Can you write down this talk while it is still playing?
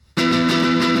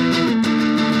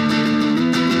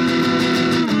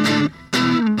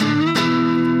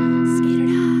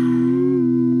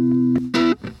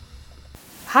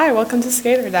Hi, welcome to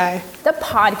Skate or Die. The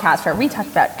podcast where we talk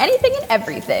about anything and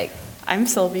everything. I'm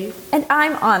Sylvie. And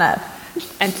I'm Anna.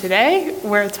 And today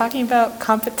we're talking about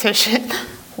competition.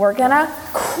 We're gonna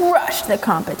crush the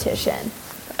competition.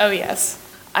 Oh yes.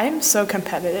 I am so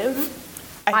competitive.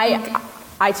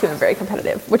 I too am very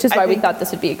competitive, which is why we thought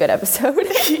this would be a good episode.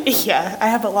 Yeah, I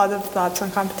have a lot of thoughts on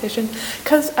competition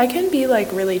because I can be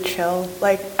like really chill.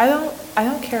 Like I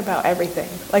don't care about everything.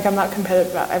 Like I'm not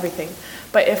competitive about everything.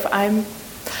 But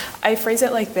I phrase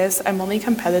it like this, I'm only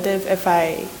competitive if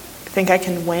I think I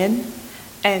can win.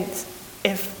 And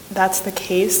if that's the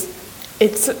case,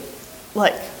 it's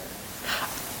like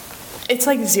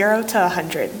 0 to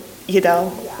 100, you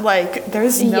know? Like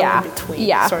there's no in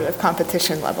between sort of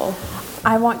competition level.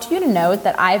 I want you to know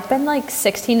that I've been like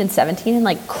 16 and 17 and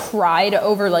like cried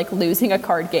over like losing a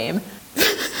card game.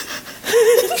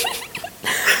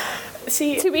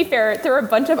 See, to be fair, there are a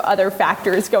bunch of other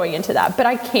factors going into that, but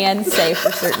I can say for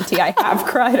certainty I have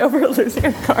cried over losing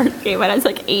a card game when I was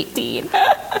like 18.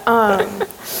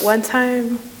 One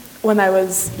time when I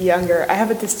was younger, I have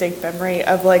a distinct memory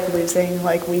of like losing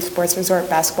like Wii Sports Resort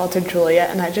basketball to Julia,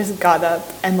 and I just got up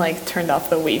and like turned off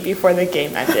the Wii before the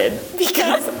game ended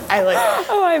because I like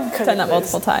I've done that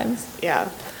multiple times. Yeah.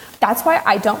 That's why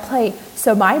I don't play.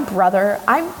 So my brother,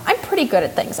 I'm pretty good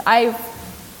at things.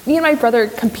 Me and my brother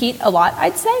compete a lot,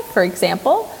 I'd say. For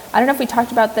example, I don't know if we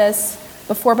talked about this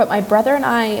before, but my brother and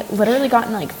I literally got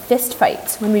in like fist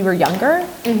fights when we were younger.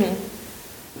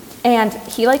 Mm-hmm. And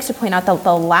he likes to point out that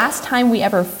the last time we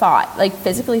ever fought, like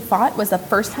physically fought, was the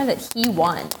first time that he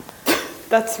won.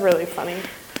 That's really funny.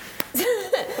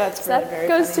 That's really very funny. That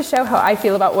goes to show how I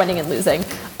feel about winning and losing.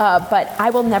 But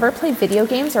I will never play video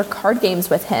games or card games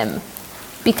with him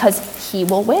because he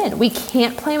will win. We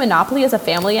can't play Monopoly as a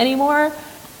family anymore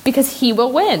because he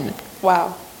will win.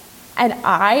 Wow. And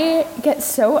I get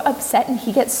so upset and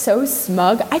he gets so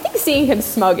smug. I think seeing him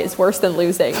smug is worse than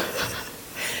losing.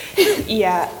 There's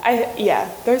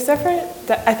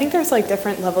I think there's like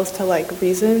different levels to like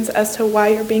reasons as to why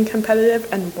you're being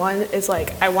competitive, and one is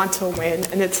like I want to win,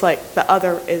 and it's like the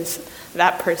other is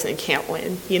that person can't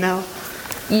win, you know?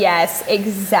 Yes,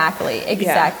 exactly.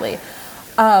 Yeah.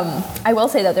 I will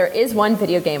say that there is one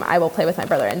video game I will play with my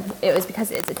brother, and it was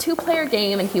because it's a 2-player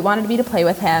game and he wanted me to play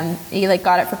with him. He like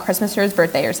got it for Christmas or his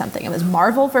birthday or something. It was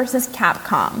Marvel vs.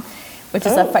 Capcom, which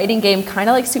is a fighting game kind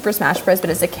of like Super Smash Bros., but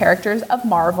it's the characters of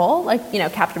Marvel, like, you know,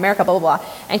 Captain America, blah, blah, blah,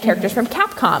 and characters from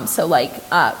Capcom. So, like,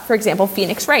 for example,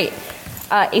 Phoenix Wright.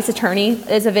 Ace Attorney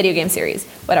is a video game series.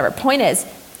 Whatever. Point is,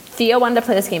 Theo wanted to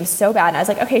play this game so bad, and I was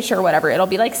like, okay, sure, whatever. It'll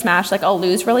be like Smash. Like, I'll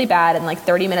lose really bad, and like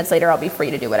 30 minutes later, I'll be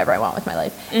free to do whatever I want with my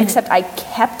life. Mm-hmm. Except I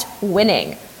kept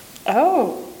winning.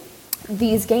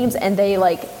 These games, and they,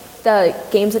 like, the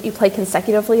games that you play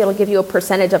consecutively, it'll give you a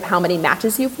percentage of how many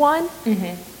matches you've won.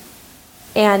 Mm-hmm.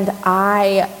 And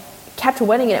I kept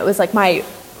winning, and it was like my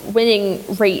winning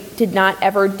rate did not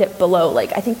ever dip below,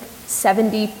 like, I think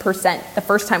 70% the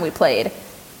first time we played.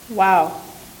 Wow.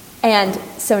 And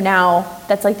so now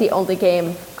that's like the only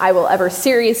game I will ever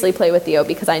seriously play with Theo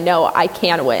because I know I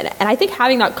can win. And I think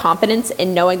having that confidence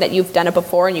in knowing that you've done it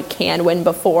before and you can win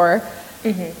before,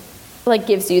 like,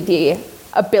 gives you the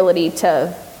ability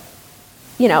to,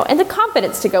 you know, and the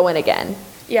confidence to go in again.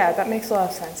 Yeah, that makes a lot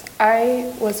of sense.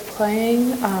 I was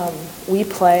playing We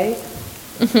Play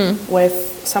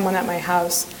with someone at my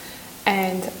house,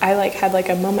 and I like had like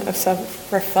a moment of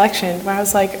self-reflection where I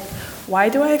was like, why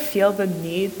do I feel the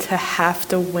need to have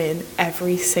to win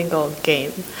every single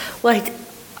game? Like,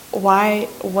 why?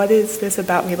 What is this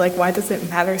about me? Like, why does it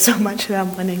matter so much that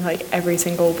I'm winning like every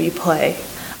single We Play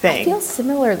thing? I feel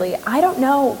similarly. I don't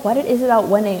know what it is about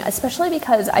winning, especially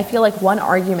because I feel like one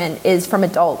argument is from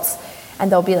adults.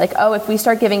 And they'll be like, oh, if we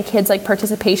start giving kids like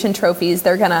participation trophies,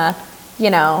 they're gonna, you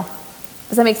know,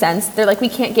 does that make sense? They're like, we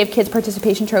can't give kids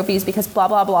participation trophies because blah,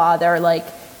 blah, blah. They're like,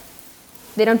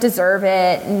 they don't deserve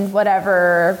it and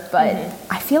whatever. But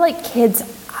I feel like kids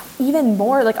even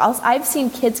more, like I've seen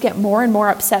kids get more and more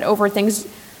upset over things,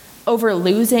 over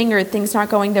losing or things not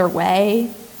going their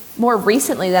way more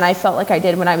recently than I felt like I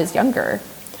did when I was younger.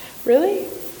 Really?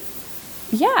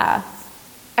 Yeah.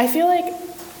 I feel like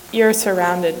you're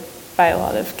surrounded by a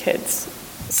lot of kids.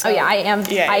 So, I am.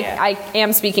 I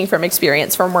am speaking from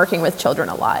experience from working with children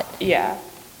a lot. Yeah.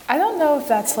 I don't know if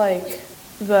that's like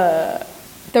the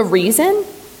reason?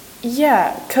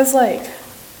 Yeah, because like,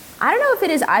 I don't know if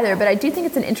it is either, but I do think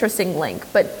it's an interesting link.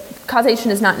 But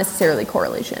causation is not necessarily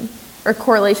correlation. Or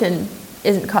correlation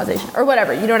isn't causation. Or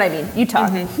whatever, you know what I mean? You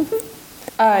talk.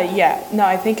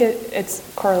 I think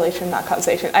it's correlation, not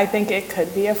causation. I think it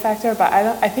could be a factor, but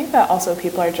I think that also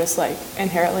people are just like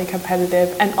inherently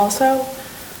competitive. And also,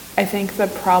 I think the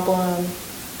problem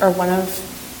or one of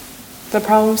the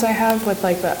problems I have with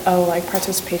like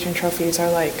participation trophies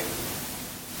are like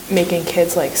making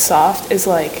kids like soft is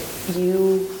like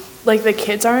the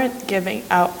kids aren't giving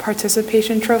out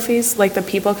participation trophies, like the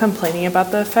people complaining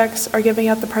about the effects are giving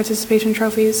out the participation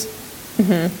trophies.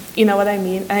 You know what I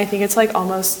mean? And I think it's like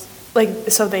almost like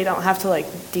so they don't have to like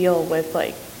deal with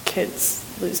like kids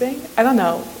losing. I don't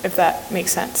know if that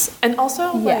makes sense. And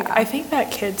also like I think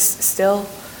that kids still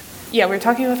we were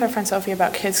talking with our friend Sophie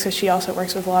about kids because she also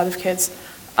works with a lot of kids,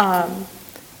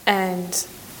 and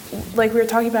like we were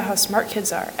talking about how smart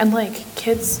kids are, and like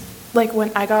kids, like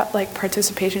when I got like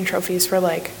participation trophies for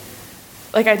like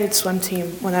I did swim team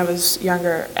when I was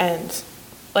younger, and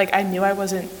like I knew I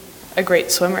wasn't a great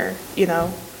swimmer, you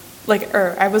know, like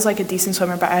or I was like a decent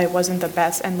swimmer, but I wasn't the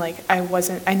best, and like I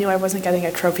knew I wasn't getting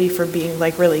a trophy for being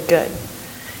like really good,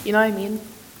 you know what I mean?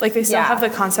 Like they still have the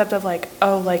concept of like,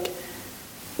 oh, like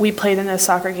we played in a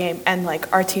soccer game and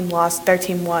like our team lost, their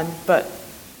team won, but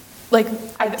like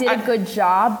I did a good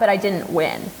job, but I didn't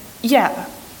win. Yeah.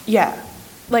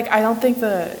 Like I don't think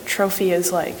the trophy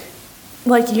is like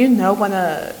you know when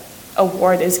a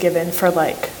award is given for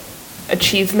like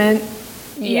achievement,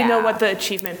 you know what the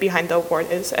achievement behind the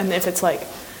award is, and if it's like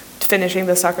finishing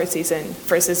the soccer season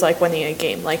versus like winning a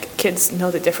game, like kids know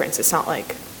the difference. It's not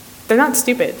like they're not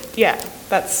stupid. Yeah,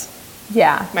 that's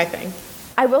my thing.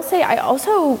 I will say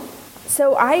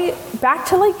back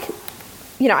to like,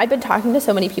 you know, I've been talking to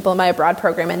so many people in my abroad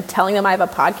program and telling them I have a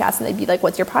podcast, and they'd be like,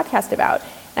 what's your podcast about?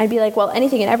 And I'd be like, well,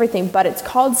 anything and everything, but it's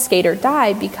called Skate or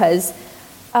Die because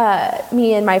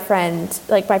me and my friend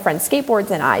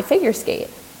skateboards and I figure skate.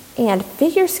 And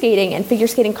figure skating and figure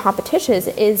skating competitions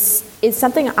is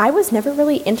something I was never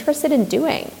really interested in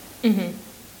doing.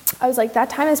 I was like, that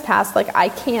time has passed. Like, I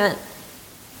can't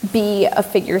be a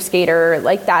figure skater.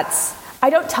 Like, I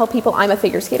don't tell people I'm a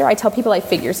figure skater. I tell people I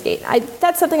figure skate.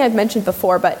 That's something I've mentioned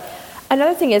before. But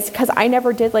another thing is because I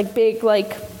never did like big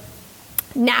like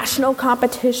national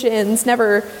competitions,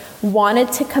 never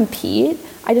wanted to compete.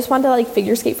 I just wanted to like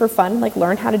figure skate for fun, like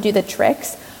learn how to do the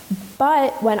tricks.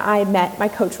 But when I met my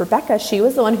coach, Rebecca, she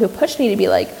was the one who pushed me to be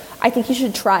like, I think you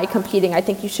should try competing. I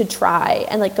think you should try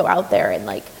and like go out there and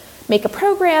like make a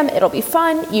program. It'll be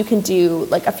fun. You can do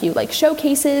like a few like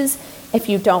showcases if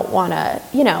you don't want to,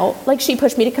 you know, like she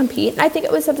pushed me to compete. And I think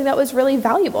it was something that was really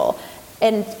valuable.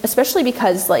 And especially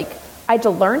because like I had to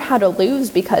learn how to lose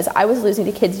because I was losing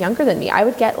to kids younger than me. I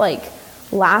would get like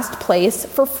last place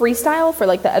for freestyle for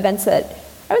like the events that,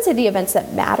 I would say the events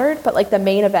that mattered, but like the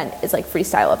main event is like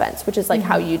freestyle events, which is like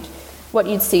what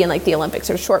you'd see in like the Olympics,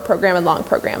 or short program and long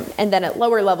program. And then at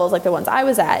lower levels, like the ones I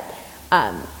was at,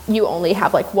 you only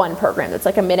have like one program that's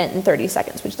like 1 minute and 30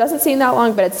 seconds, which doesn't seem that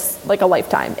long, but it's like a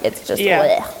lifetime. It's just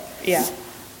bleh.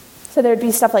 So there'd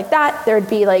be stuff like that. There'd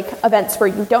be like events where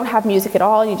you don't have music at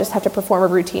all. You just have to perform a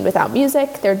routine without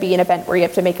music. There'd be an event where you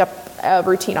have to make up a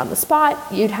routine on the spot.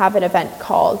 You'd have an event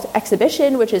called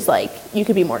exhibition, which is like you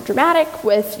could be more dramatic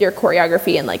with your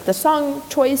choreography and like the song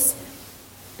choice,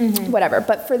 whatever.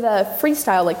 But for the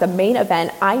freestyle, like the main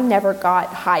event, I never got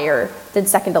higher than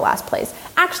second to last place.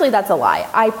 Actually, that's a lie.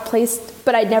 I placed,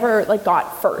 but I never like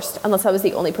got first unless I was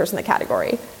the only person in the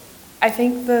category. I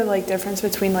think the like difference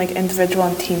between like individual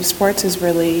and team sports is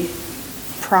really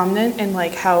prominent in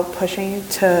like how pushing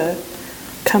to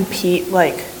compete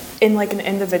like in like an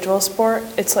individual sport,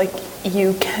 it's like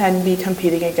you can be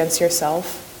competing against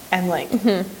yourself, and like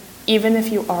even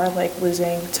if you are like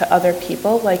losing to other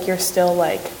people, like you're still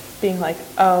like being like,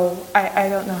 oh, I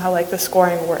don't know how like the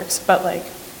scoring works, but like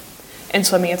in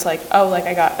swimming it's like, oh, like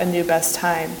I got a new best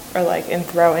time, or like in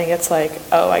throwing it's like,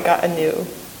 oh, I got a new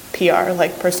PR,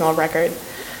 like personal record.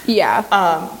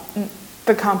 I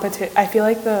feel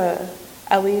like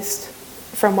at least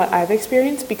from what I've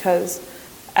experienced, because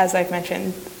as I've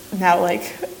mentioned now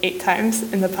like 8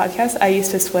 times in the podcast, I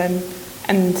used to swim,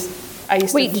 and I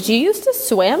used Wait, did you used to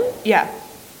swim? Yeah.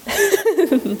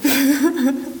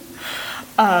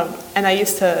 And I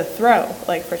used to throw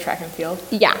like for track and field.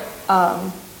 Yeah.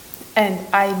 And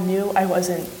I knew I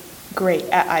wasn't great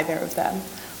at either of them.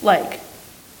 Like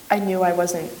I knew I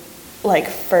wasn't like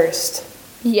first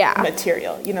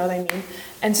material, you know what I mean?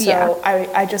 And so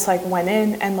I just like went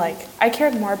in, and like I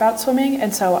cared more about swimming,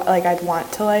 and so like I'd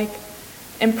want to like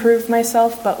improve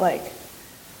myself, but like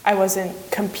I wasn't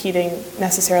competing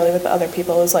necessarily with the other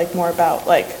people. It was like more about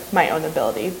like my own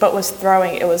ability. But with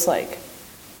throwing, it was like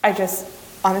I just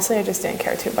didn't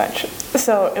care too much.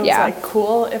 So it was like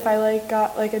cool if I like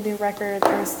got like a new record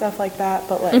or stuff like that,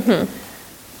 but like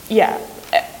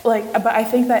but I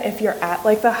think that if you're at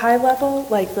like the high level,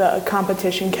 like the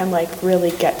competition can like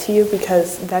really get to you,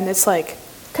 because then it's like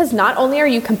Because not only are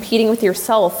you competing with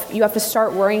yourself, you have to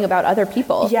start worrying about other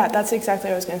people. Yeah, that's exactly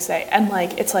what I was gonna say. And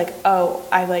like, it's like, oh,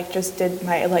 I like just did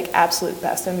my like absolute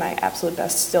best, and my absolute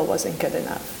best still wasn't good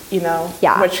enough, you know?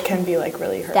 Yeah. Which can be like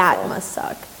really hurtful. That must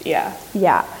suck. Yeah.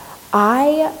 Yeah.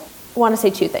 I want to say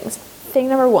 2 things. Thing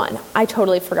number 1, I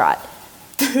totally forgot.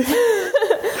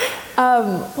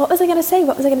 What was I going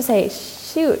to say?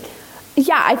 Shoot.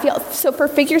 Yeah, I feel, so for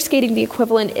figure skating, the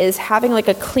equivalent is having like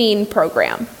a clean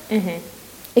program. Mm-hmm.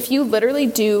 If you literally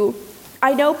do,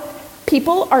 I know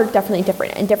people are definitely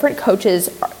different, and different coaches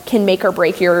can make or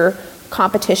break your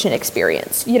competition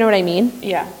experience. You know what I mean?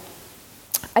 Yeah.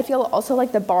 I feel also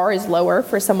like the bar is lower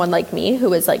for someone like me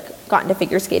who has like gotten to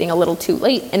figure skating a little too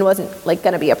late and wasn't like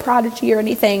going to be a prodigy or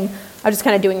anything. I was just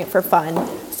kind of doing it for fun.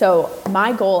 So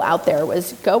my goal out there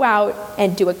was go out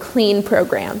and do a clean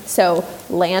program. So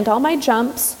land all my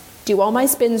jumps, do all my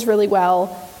spins really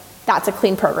well. That's a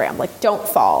clean program. Like, don't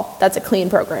fall. That's a clean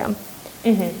program.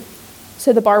 Mm-hmm.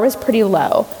 So the bar was pretty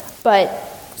low. But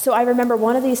so I remember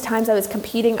one of these times I was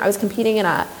competing in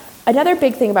another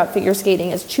big thing about figure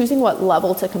skating is choosing what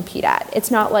level to compete at. It's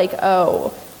not like,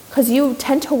 oh, because you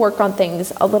tend to work on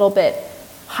things a little bit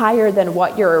higher than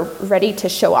what you're ready to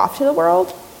show off to the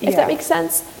world, if that makes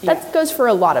sense. Yeah. That goes for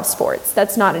a lot of sports.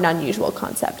 That's not an unusual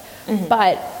concept. Mm-hmm.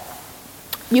 But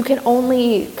you can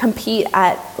only compete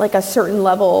at like a certain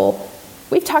level.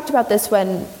 We've talked about this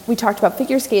when we talked about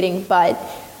figure skating, but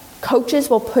coaches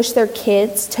will push their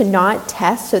kids to not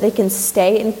test so they can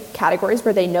stay in categories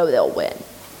where they know they'll win.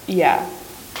 Yeah.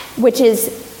 Which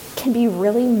can be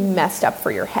really messed up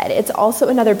for your head. It's also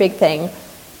another big thing,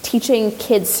 teaching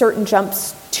kids certain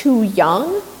jumps too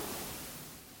young.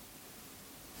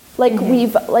 Like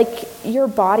your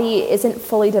body isn't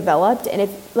fully developed, and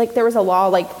if like there was a law,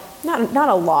 like not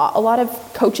a law, a lot of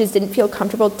coaches didn't feel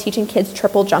comfortable teaching kids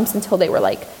triple jumps until they were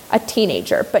like a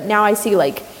teenager. But now I see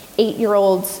like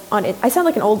 8-year-olds on it. I sound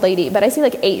like an old lady, but I see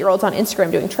like 8-year-olds on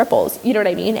Instagram doing triples. You know what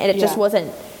I mean? And it just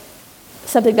wasn't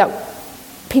something that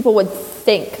people would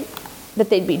think that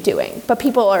they'd be doing. But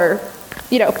people are,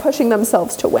 pushing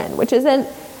themselves to win, which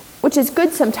is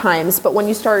good sometimes. But when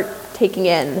you start taking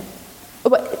in,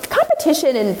 but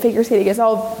competition and figure skating is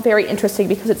all very interesting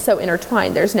because it's so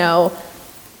intertwined. There's no,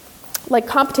 like,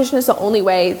 competition is the only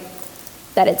way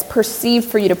that it's perceived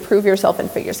for you to prove yourself in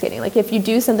figure skating. Like, if you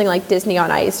do something like Disney on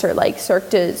Ice or like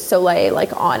Cirque du Soleil,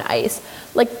 like on ice,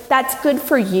 like that's good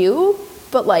for you,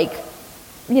 but like,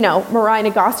 Mariah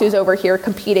Nagasu's over here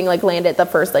competing, like landed the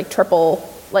first like triple,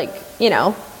 like,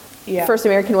 first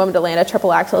American woman to land a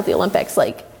triple axel at the Olympics.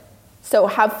 Like, so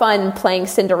have fun playing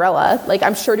Cinderella. Like,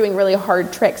 I'm sure doing really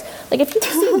hard tricks. Like, if you've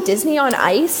seen Disney on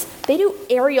Ice, they do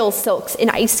aerial silks in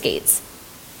ice skates.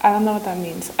 I don't know what that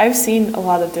means. I've seen a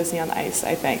lot of Disney on Ice,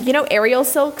 I think. You know aerial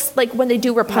silks? Like when they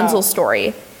do Rapunzel's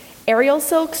story. Aerial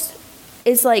silks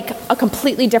is like a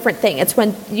completely different thing. It's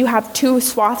when you have 2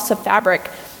 swaths of fabric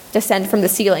descend from the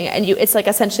ceiling, and it's like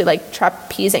essentially like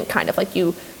trapezing, kind of like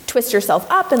you twist yourself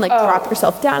up and like drop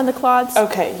yourself down in the clods.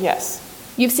 Okay, yes.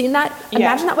 You've seen that? Yeah.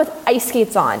 Imagine that with ice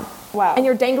skates on. Wow. And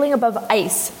you're dangling above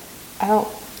ice. I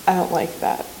don't like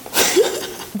that.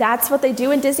 That's what they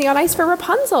do in Disney on Ice for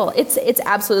Rapunzel. It's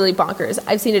absolutely bonkers.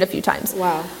 I've seen it a few times.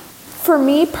 Wow. For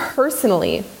me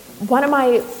personally, one of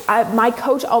my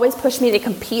coach always pushed me to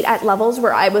compete at levels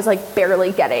where I was like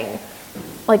barely getting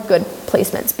like good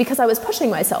placements because I was pushing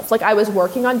myself. Like I was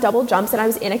working on double jumps and I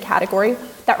was in a category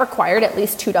that required at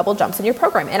least 2 double jumps in your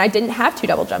program. And I didn't have 2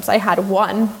 double jumps. I had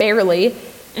 1 barely.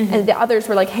 Mm-hmm. And the others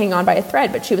were like hanging on by a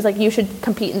thread. But she was like, you should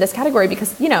compete in this category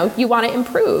because, you want to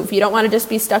improve. You don't want to just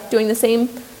be stuck doing the same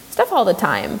stuff all the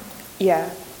time. Yeah,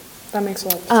 that makes a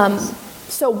lot of sense.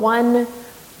 So one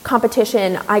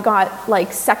competition, I got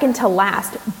like second to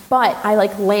last, but I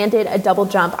like landed a double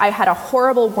jump. I had a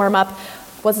horrible warm up,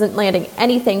 wasn't landing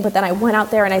anything, but then I went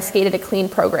out there and I skated a clean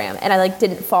program and I like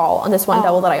didn't fall on this one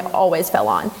double that I always fell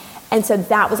on. And so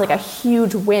that was like a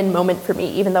huge win moment for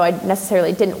me, even though I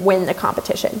necessarily didn't win the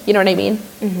competition. You know what I mean?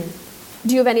 Mm-hmm.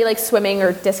 Do you have any like swimming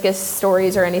or discus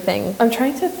stories or anything? I'm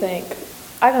trying to think.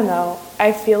 I don't know.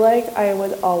 I feel like I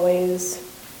would always,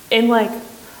 in like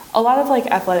a lot of like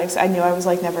athletics, I knew I was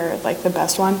like never like the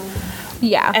best one.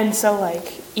 Yeah. And so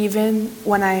like even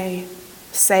when I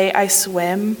say I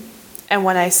swim and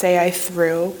when I say I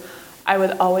threw, I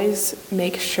would always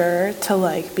make sure to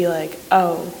like be like,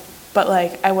 oh, but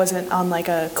like I wasn't on like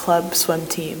a club swim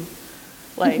team.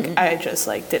 Like I just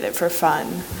like did it for fun.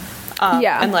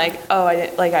 Yeah. And like,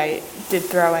 I did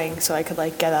throwing so I could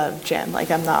like get out of gym.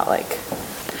 Like I'm not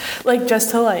like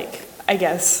just to like, I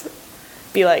guess,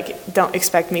 be like, don't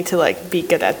expect me to like be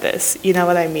good at this. You know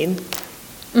what I mean?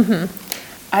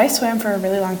 Mm-hmm. I swam for a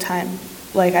really long time.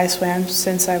 like I swam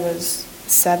since I was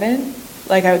 7.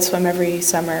 Like I would swim every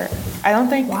summer. I don't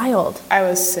think Wild. I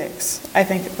was 6. I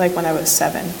think like when I was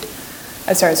 7,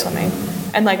 I started swimming.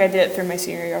 And like I did it through my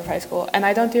senior year of high school. And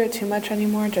I don't do it too much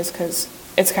anymore just because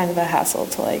it's kind of a hassle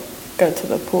to like go to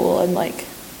the pool and like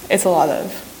it's a lot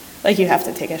of like you have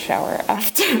to take a shower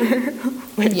after.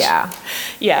 Which, Yeah.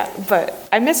 Yeah, but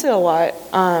I miss it a lot.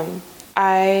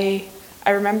 I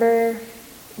remember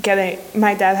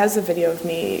my dad has a video of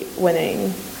me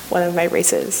winning one of my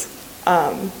races.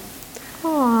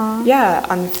 Aww. Yeah,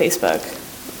 on Facebook,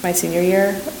 my senior year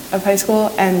of high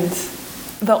school. And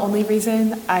the only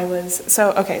reason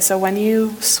so when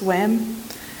you swim,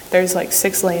 there's like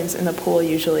 6 lanes in the pool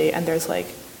usually, and there's like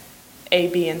A,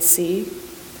 B, and C.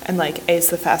 And like A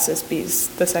is the fastest, B is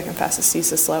the second fastest, C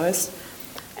is the slowest.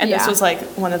 And this Yeah. was like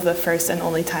one of the first and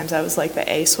only times I was like the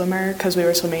A swimmer because we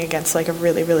were swimming against like a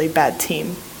really, really bad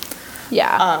team.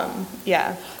 Yeah.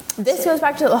 Yeah. This goes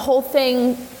back to the whole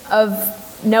thing of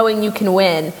knowing you can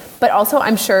win, but also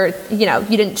I'm sure, you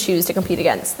didn't choose to compete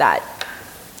against that.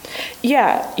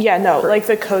 Yeah, no, like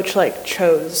the coach like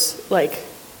chose like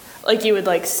you would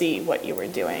like see what you were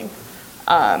doing.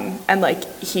 And like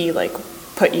he like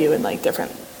put you in like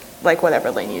different like whatever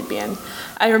lane you'd be in.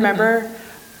 I remember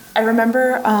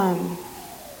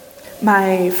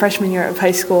my freshman year of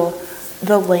high school,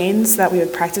 the lanes that we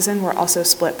would practice in were also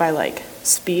split by like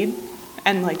speed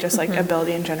and like just like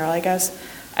ability in general, I guess.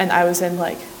 And I was in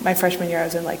like my freshman year, I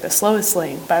was in like the slowest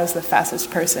lane, but I was the fastest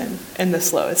person in the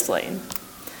slowest lane.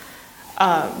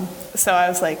 So I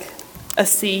was like a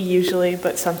C usually,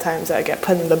 but sometimes I get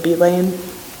put in the B lane,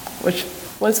 which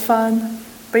was fun.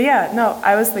 But yeah, no,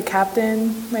 I was the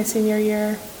captain my senior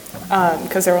year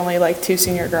because there were only like 2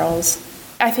 senior girls.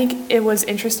 I think it was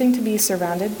interesting to be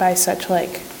surrounded by such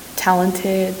like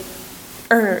talented,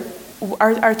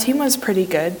 our team was pretty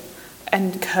good,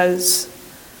 and because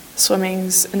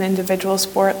swimming's an individual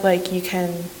sport, like you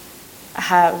can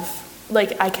have,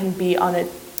 like I can be on a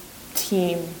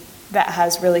team that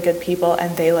has really good people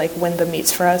and they like win the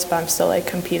meets for us, but I'm still like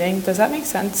competing. Does that make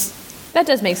sense? That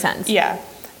does make sense. Yeah.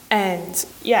 And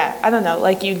yeah, I don't know,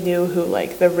 like you knew who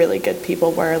like the really good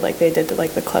people were, like they did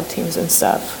like the club teams and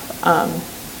stuff.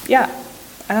 Yeah,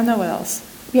 I don't know what else.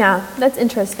 Yeah, that's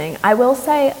interesting. I will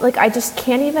say, like, I just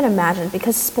can't even imagine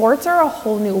because sports are a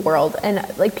whole new world, and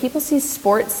like people see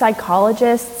sports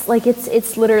psychologists, like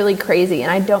it's literally crazy,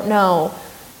 and I don't know.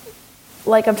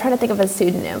 Like, I'm trying to think of a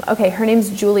pseudonym. Okay, her name's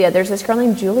Julia. There's this girl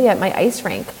named Julia at my ice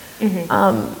rink,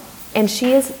 and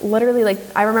she is literally like,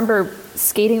 I remember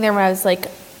skating there when I was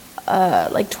like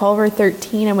 12 or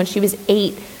 13, and when she was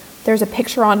 8. There's a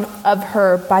picture of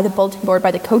her by the bulletin board by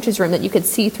the coach's room that you could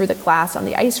see through the glass on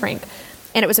the ice rink.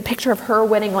 And it was a picture of her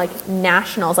winning like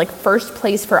nationals, like first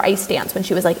place for ice dance when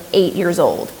she was like 8 years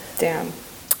old. Damn.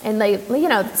 And they,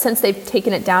 since they've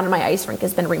taken it down, my ice rink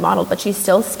has been remodeled, but she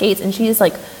still skates and she is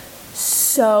like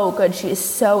so good. She is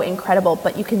so incredible,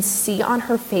 but you can see on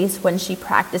her face when she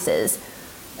practices,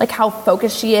 like how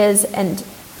focused she is and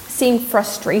seeing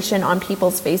frustration on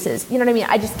people's faces. You know what I mean?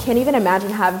 I just can't even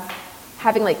imagine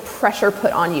having like pressure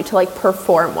put on you to like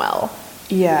perform well.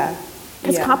 Yeah.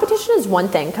 Because competition is one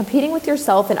thing, competing with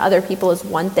yourself and other people is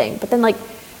one thing, but then like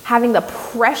having the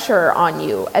pressure on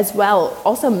you as well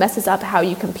also messes up how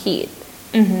you compete.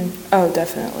 Oh,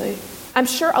 definitely. I'm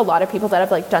sure a lot of people that have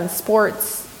like done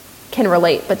sports can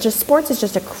relate, but just sports is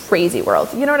just a crazy world.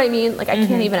 You know what I mean? Like I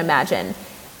can't even imagine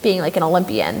being like an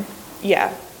Olympian.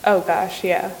 Yeah. Oh gosh,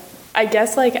 yeah. I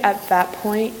guess like at that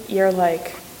point you're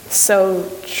like so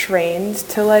trained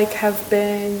to like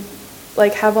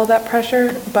have all that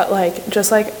pressure, but like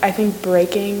just like I think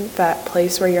breaking that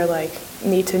place where you're like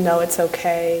need to know it's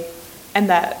okay and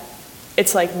that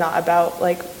it's like not about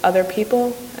like other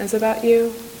people, it's about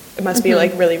you. It must be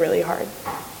like really, really hard.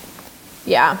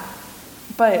 Yeah.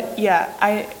 But yeah,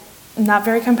 I'm not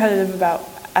very competitive about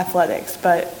athletics,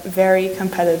 but very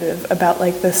competitive about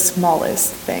like the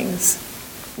smallest things.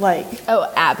 Like,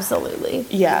 oh, absolutely.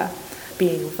 Yeah.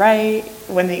 Being right,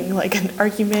 winning like an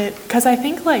argument. Because I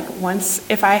think like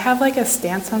if I have like a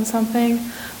stance on something,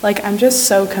 like I'm just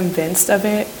so convinced of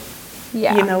it.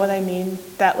 Yeah. You know what I mean?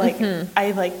 That like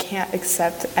I like can't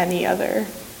accept any other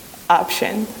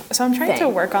option. So I'm trying to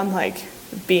work on like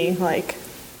being like,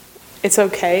 it's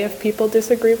okay if people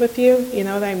disagree with you. You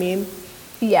know what I mean?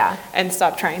 Yeah. And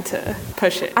stop trying to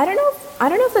push it. I don't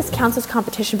know if this counts as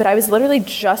competition, but I was literally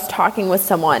just talking with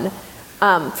someone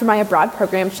for my abroad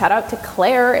program, shout out to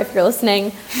Claire if you're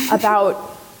listening,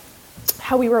 about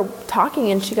how we were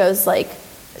talking, and she goes,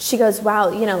 wow,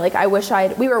 like I wish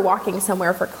we were walking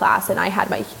somewhere for class and I had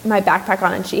my backpack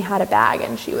on and she had a bag,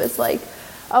 and she was like,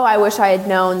 oh, I wish I had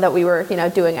known that we were,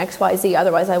 doing XYZ.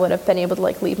 Otherwise, I would have been able to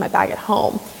like leave my bag at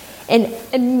home. And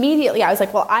immediately I was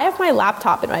like, well, I have my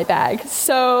laptop in my bag.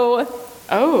 So,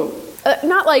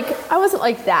 not like, I wasn't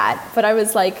like that, but I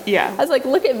was like, Yeah. I was like,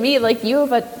 look at me, like you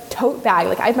have a tote bag.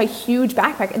 Like I have my huge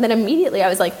backpack. And then immediately I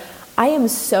was like, I am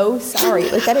so sorry.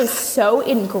 Like that is so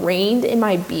ingrained in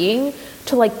my being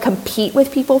to like compete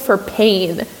with people for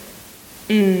pain.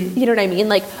 You know what I mean?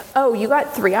 Like, oh, you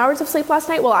got 3 hours of sleep last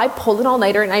night? Well, I pulled an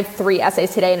all-nighter and I have 3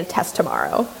 essays today and a test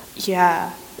tomorrow.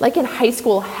 Yeah. Like in high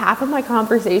school, half of my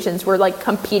conversations were like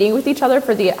competing with each other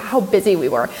for how busy we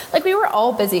were. Like we were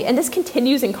all busy, and this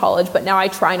continues in college, but now I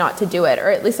try not to do it, or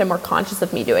at least I'm more conscious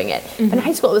of me doing it. In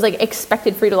high school, it was like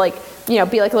expected for you to like,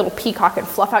 be like a little peacock and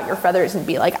fluff out your feathers and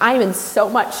be like, I'm in so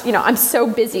much, I'm so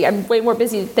busy. I'm way more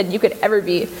busy than you could ever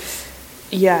be.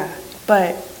 Yeah,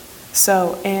 but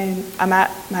so I'm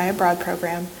at my abroad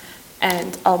program,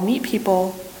 and I'll meet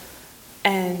people,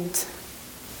 and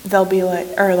they'll be like,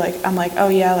 or like, I'm like, oh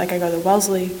yeah, like I go to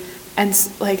Wellesley, and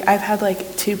like I've had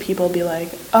like 2 people be like,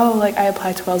 oh, like I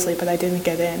applied to Wellesley but I didn't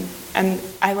get in, and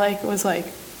I like was like,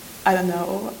 I don't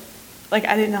know, like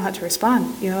I didn't know how to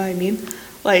respond, you know what I mean?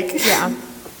 Like, Yeah.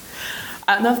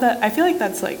 I don't know if that, I feel like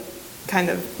that's like kind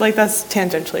of like that's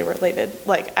tangentially related,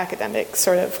 like academic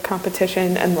sort of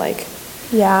competition and like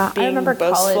Yeah, I being remember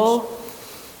boastful. college,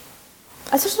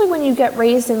 especially when you get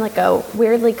raised in like a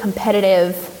weirdly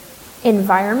competitive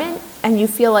environment, and you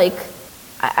feel like,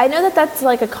 I know that that's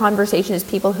like a conversation is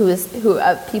people who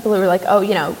are like, oh,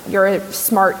 you're a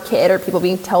smart kid, or people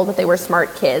being told that they were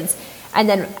smart kids, and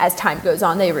then as time goes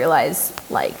on, they realize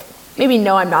like, maybe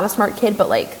no, I'm not a smart kid, but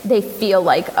like they feel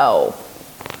like, oh,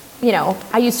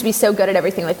 I used to be so good at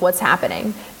everything, like what's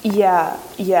happening? Yeah.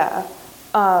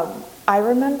 I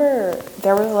remember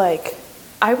there were like,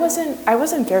 I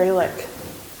wasn't very like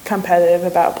competitive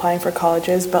about applying for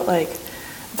colleges, but like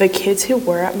the kids who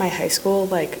were at my high school,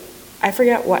 like I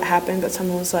forget what happened, but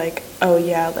someone was like, oh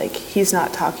yeah, like he's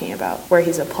not talking about where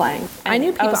he's applying. And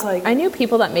I knew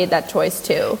people that made that choice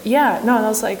too. Yeah, no, and I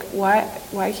was like,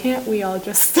 why can't we all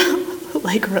just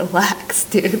like relax,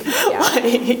 dude? Yeah.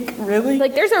 Like, really?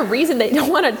 Like there's a reason they don't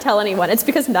want to tell anyone. It's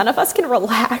because none of us can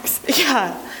relax.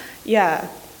 Yeah.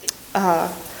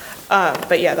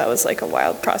 But yeah, that was like a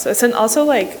wild process. And also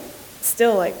like,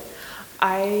 still like,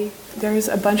 there's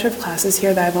a bunch of classes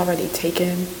here that I've already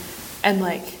taken, and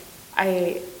like,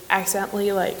 I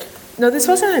accidentally like, no, this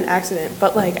wasn't an accident,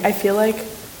 but like, I feel like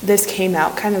this came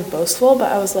out kind of boastful,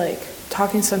 but I was like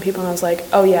talking to some people and I was like,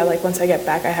 oh yeah, like once I get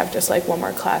back, I have just like one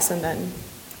more class and then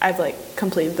I've like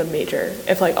completed the major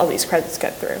if like all these credits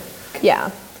get through.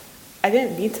 Yeah. I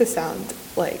didn't mean to sound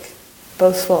like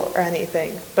boastful or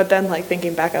anything, but then like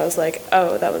thinking back, I was like,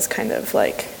 oh, that was kind of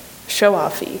like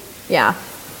show-offy. Yeah.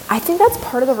 I think that's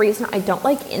part of the reason I don't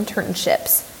like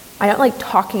internships. I don't like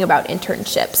talking about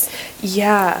internships.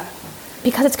 Yeah.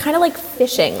 Because it's kind of like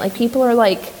fishing. Like people are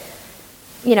like,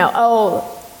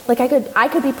 oh, like I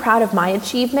could be proud of my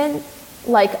achievement.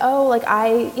 Like, oh, like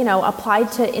I,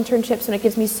 applied to internships and it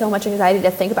gives me so much anxiety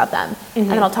to think about them. And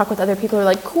then I'll talk with other people who are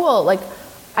like, cool, like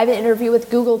I have an interview with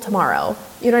Google tomorrow.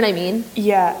 You know what I mean?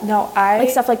 Yeah, no,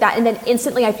 like stuff like that. And then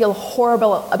instantly I feel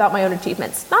horrible about my own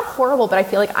achievements. Not horrible, but I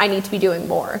feel like I need to be doing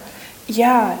more.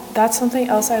 Yeah, that's something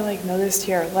else I like noticed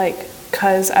here. Like,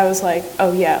 cause I was like,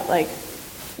 oh yeah, like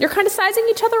you're kind of sizing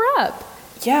each other up.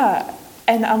 Yeah,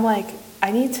 and I'm like,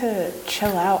 I need to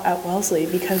chill out at Wellesley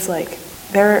because like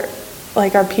there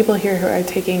like are people here who are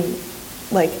taking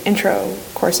like intro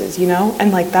courses,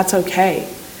 and like that's okay.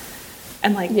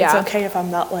 And like it's okay if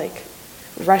I'm not like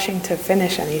rushing to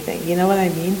finish anything, you know what I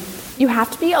mean? You have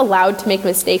to be allowed to make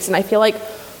mistakes, and I feel like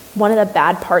one of the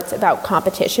bad parts about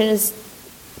competition is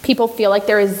people feel like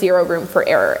there is zero room for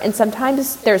error, and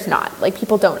sometimes there's not. Like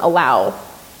people don't allow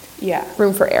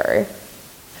room for error.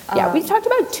 Yeah, we've talked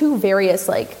about 2 various,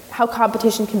 like, how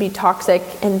competition can be toxic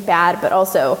and bad, but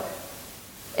also,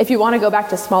 if you want to go back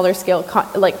to smaller scale,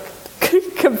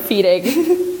 competing,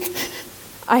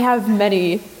 I have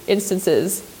many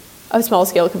instances of small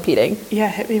scale competing. Yeah,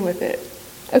 hit me with it.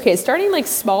 Okay, starting like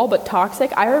small but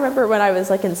toxic, I remember when I was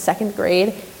like in 2nd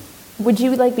grade, would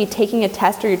you like be taking a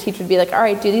test or your teacher would be like, all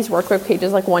right, do these workbook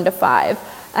pages like 1 to 5.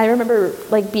 I remember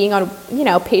like being on,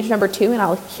 page number 2 and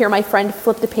I'll hear my friend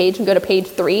flip the page and go to page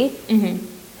 3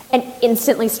 and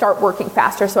instantly start working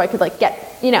faster so I could like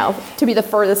get, to be the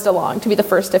furthest along, to be the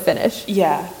first to finish.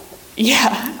 Yeah.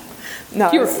 No,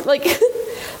 you're like,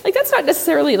 like that's not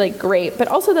necessarily like great, but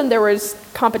also then there was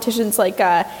competitions like,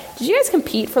 did you guys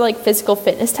compete for like physical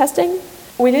fitness testing?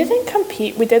 We didn't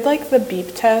compete. We did like the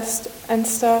beep test and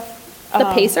stuff. The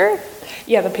pacer?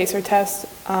 Yeah, the pacer test.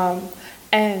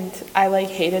 And I like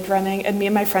hated running, and me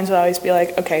and my friends would always be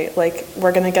like, okay, like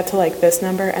we're gonna get to like this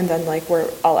number and then like we're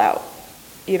all out,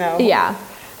 you know? Yeah.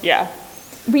 Yeah.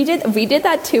 We did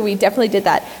that too. We definitely did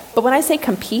that. But when I say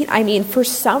compete, I mean for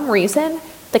some reason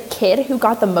the kid who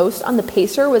got the most on the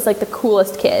pacer was like the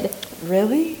coolest kid.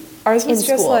 Really? Ours was In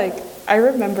just school. like, I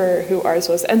remember who ours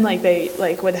was, and like they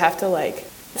like would have to like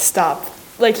stop.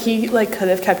 Like he like could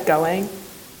have kept going,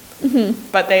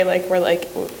 but they like were like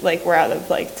we're out of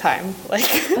like time. Like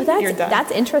Oh, you're done.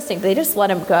 that's interesting. They just let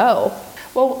him go.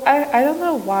 Well, I don't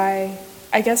know why.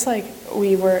 I guess like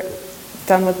we were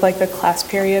done with like the class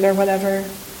period or whatever.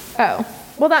 Oh,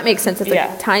 well, that makes sense. It's like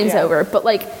Yeah, time's yeah. over. But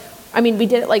like, I mean, we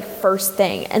did it like first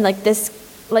thing, and like this,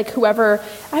 like whoever.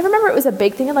 I remember it was a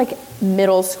big thing in like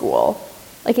middle school.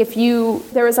 Like if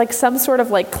there was like some sort of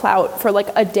like clout for like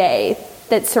a day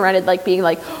that surrounded like being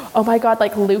like, oh my god,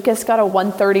 like Lucas got a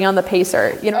 1:30 on the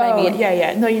pacer. You know what I mean?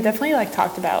 Yeah. No, you definitely like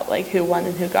talked about like who won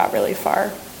and who got really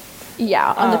far.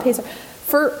 Yeah, on the pacer.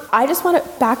 I just want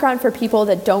a background for people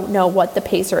that don't know what the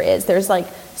pacer is. There's like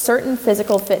certain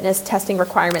physical fitness testing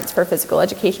requirements for physical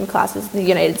education classes in the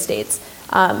United States.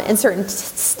 And certain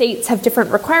states have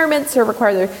different requirements or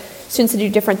require their students to do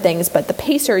different things. But the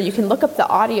pacer, you can look up the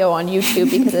audio on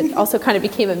YouTube because it also kind of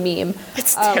became a meme.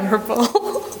 It's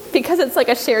terrible. Because it's like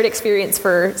a shared experience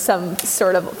for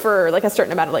like a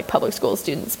certain amount of like public school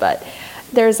students. But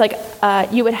there's like,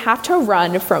 you would have to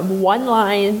run from one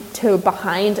line to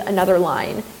behind another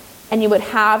line, and you would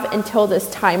have until this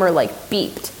timer like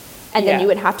beeped, and then Yeah. you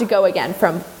would have to go again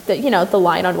from the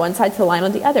line on one side to the line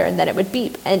on the other, and then it would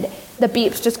beep, and the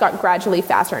beeps just got gradually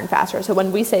faster and faster. So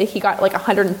when we say he got like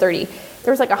 130,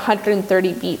 there was like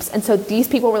 130 beeps, and so these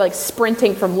people were like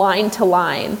sprinting from line to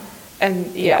line,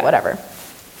 And yeah, whatever.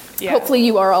 Yeah. Hopefully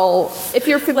you are all, if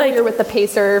you're familiar with the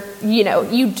pacer, if you know,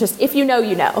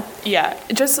 you know. Yeah,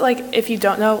 just like if you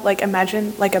don't know, like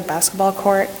imagine like a basketball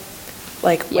court,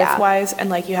 like Yeah. width-wise, and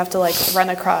like you have to like run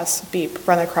across, beep,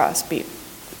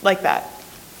 like that.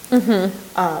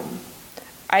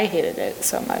 I hated it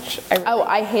so much.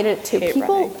 I hated it too. hate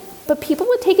People running. But people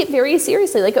would take it very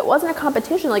seriously. Like it wasn't a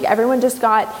competition. Like everyone just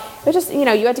got, it was just, you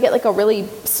had to get like a really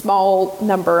small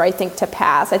number, I think, to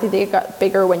pass. I think they got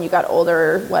bigger when you got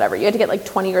older, whatever. You had to get like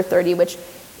 20 or 30, which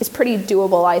is pretty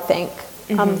doable, I think,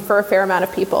 for a fair amount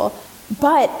of people.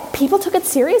 But people took it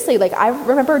seriously. Like I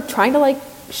remember trying to like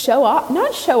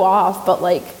not show off, but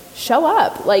like show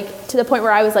up, like to the point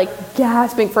where I was like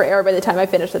gasping for air by the time I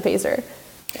finished the pacer.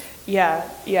 Yeah.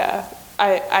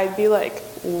 I'd be like,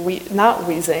 not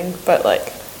wheezing, but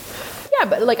like. Yeah,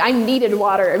 but like I needed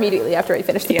water immediately after I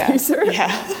finished the pacer.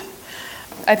 Yeah.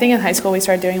 I think in high school we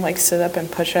started doing like sit-up and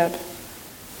push-up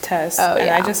tests, and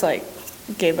yeah. I just like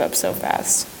gave up so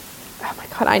fast. Oh my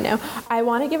God, I know. I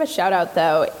want to give a shout out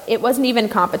though. It wasn't even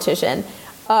competition.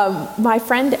 My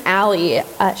friend Allie,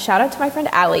 shout out to my friend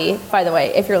Allie, by the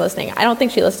way, if you're listening. I don't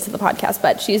think she listens to the podcast,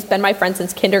 but she's been my friend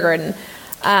since kindergarten.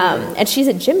 And she's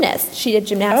a gymnast. She did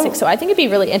gymnastics. So I think it'd be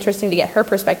really interesting to get her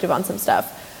perspective on some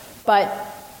stuff. But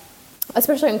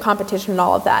especially in competition and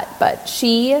all of that. But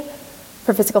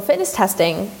for physical fitness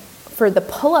testing, for the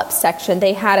pull-up section,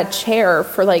 they had a chair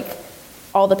for like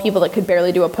all the people that could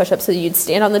barely do a push-up. So you'd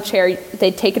stand on the chair,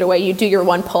 they'd take it away, you do your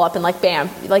one pull-up, and like bam,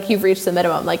 like you've reached the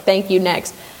minimum. Like thank you,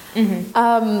 next.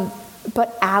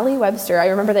 But Allie Webster, I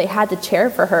remember they had the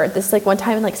chair for her this like one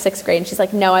time in like 6th grade, and she's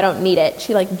like, no, I don't need it.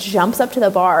 She like jumps up to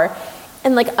the bar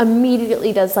and like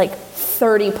immediately does like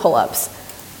 30 pull-ups.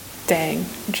 Dang.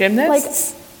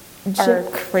 Gymnasts are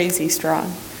crazy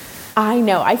strong. I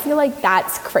know. I feel like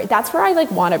that's that's where I like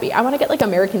want to be. I want to get like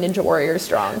American Ninja Warrior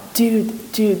strong.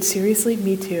 Dude, seriously,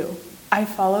 me too. I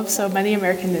follow so many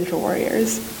American Ninja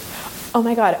Warriors. Oh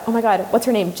my god. What's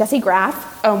her name? Jessie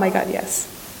Graff? Oh my god, yes.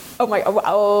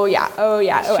 Oh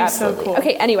yeah. She's Absolutely. so cool.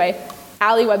 Okay, anyway,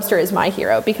 Allie Webster is my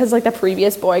hero because like the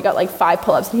previous boy got like 5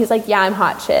 pull-ups and he's like, yeah, I'm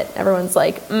hot shit. Everyone's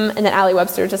like, and then Allie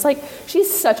Webster just like,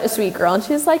 she's such a sweet girl, and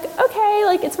she's like, okay,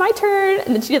 like it's my turn,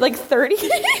 and then she did like 30.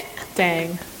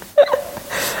 Dang.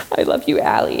 I love you,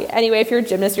 Allie. Anyway, if you're a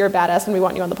gymnast, you're a badass, and we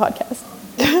want you on the podcast.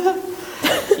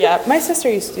 Yeah, my sister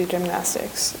used to do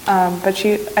gymnastics, but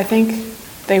I think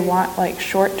they want like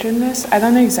short gymnasts. I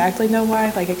don't exactly know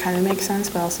why. Like it kind of makes sense,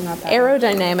 but also not that.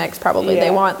 Aerodynamics, probably. Yeah.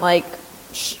 They want like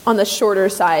on the shorter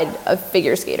side of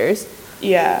figure skaters.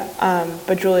 Yeah,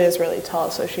 but Julia's really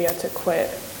tall, so she had to quit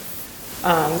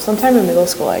sometime in middle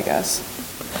school, I guess.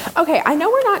 Okay, I know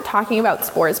we're not talking about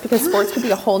sports because sports could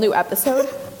be a whole new episode,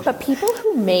 but people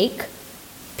who make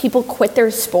people quit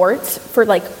their sports for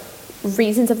like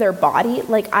reasons of their body,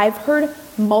 like I've heard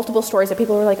multiple stories of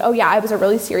people who are like, oh yeah, I was a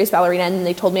really serious ballerina and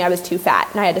they told me I was too fat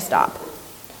and I had to stop.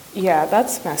 Yeah,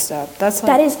 that's messed up. That's like,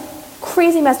 That is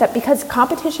crazy messed up because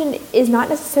competition is not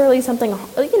necessarily something,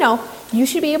 you know, you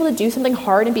should be able to do something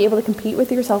hard and be able to compete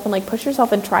with yourself and like push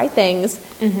yourself and try things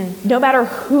no matter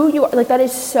who you are. Like that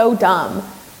is so dumb.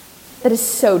 That is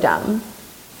so dumb.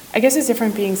 I guess it's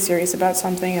different being serious about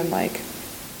something and like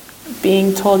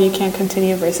being told you can't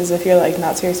continue versus if you're like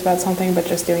not serious about something but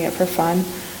just doing it for fun.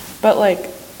 But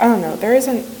like, I don't know, there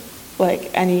isn't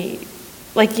like any,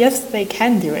 like yes, they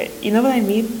can do it. You know what I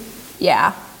mean?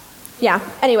 Yeah. Yeah.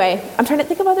 Anyway, I'm trying to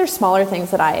think of other smaller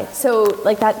things that so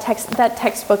like that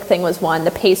textbook thing was one,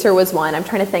 the pacer was one. I'm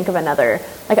trying to think of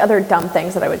other dumb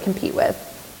things that I would compete with.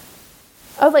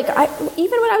 Oh, like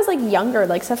even when I was like younger,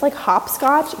 like stuff like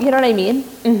hopscotch, you know what I mean?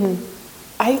 Mm-hmm.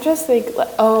 I just think,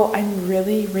 oh, I'm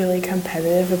really, really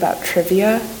competitive about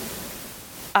trivia.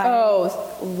 I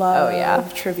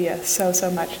love trivia so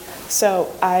much.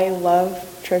 So I love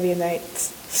trivia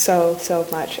nights so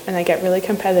much, and I get really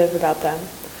competitive about them.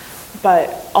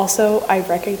 But also, I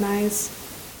recognize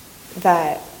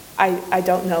that I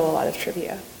don't know a lot of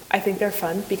trivia. I think they're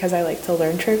fun because I like to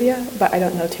learn trivia, but I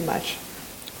don't know too much.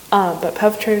 But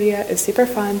pub trivia is super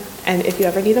fun, and if you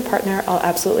ever need a partner, I'll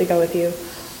absolutely go with you.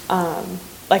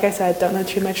 Like I said, don't know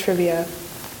too much trivia.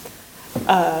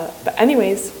 But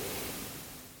anyways,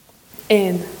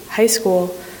 in high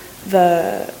school,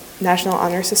 the National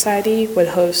Honor Society would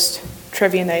host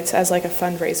trivia nights as like a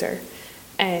fundraiser.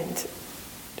 And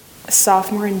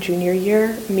sophomore and junior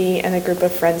year, me and a group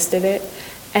of friends did it,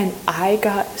 and I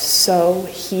got so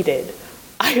heated.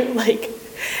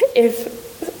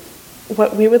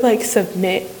 What we would like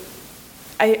submit,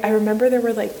 I remember there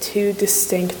were like 2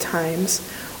 distinct times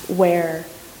where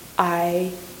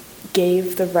I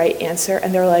gave the right answer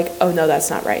and they were like, oh no, that's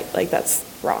not right, like that's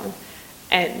wrong.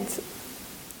 And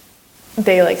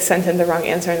they like sent in the wrong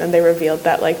answer and then they revealed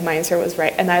that like my answer was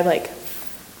right, and I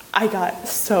got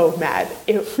so mad.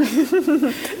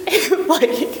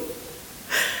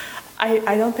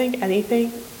 I don't think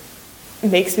anything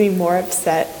makes me more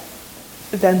upset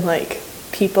than like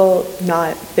people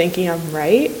not thinking I'm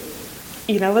right.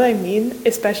 You know what I mean?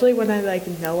 Especially when I like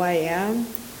know I am.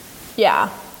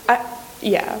 Yeah.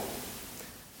 Yeah.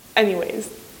 Anyways,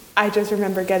 I just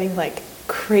remember getting like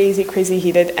crazy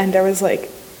heated, and there was like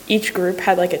each group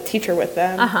had like a teacher with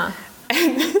them.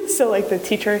 And so like the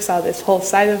teacher saw this whole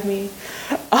side of me.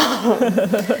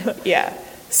 Yeah.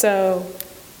 So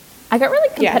I got really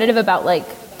competitive about like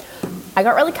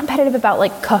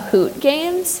Kahoot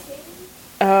games.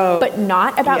 Oh. But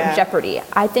not about Jeopardy.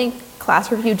 I think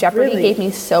class review Jeopardy gave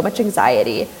me so much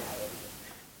anxiety.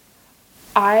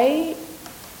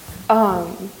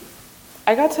 I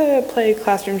got to play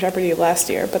Classroom Jeopardy last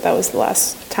year, but that was the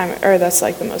last time, or that's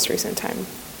like the most recent time.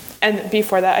 And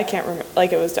before that, I can't remember,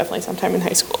 like it was definitely sometime in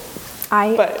high school.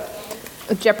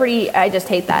 Jeopardy, I just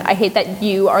hate that. I hate that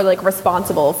you are like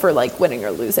responsible for like winning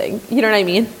or losing. You know what I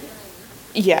mean?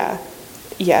 Yeah,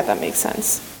 that makes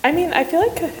sense. I mean, I feel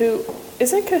like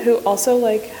isn't Kahoot also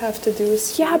like have to do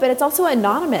with... Yeah, but it's also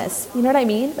anonymous. You know what I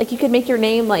mean? Like you could make your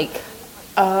name like...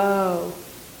 Oh.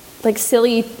 Like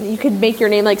silly, you could make your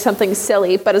name like something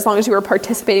silly, but as long as you were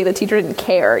participating, the teacher didn't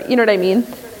care. You know what I mean?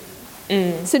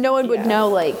 So no one would know,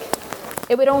 like,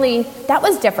 it would only... That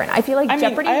was different. I feel like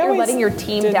Jeopardy, you're letting your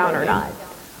team down or not.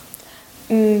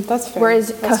 That's fair.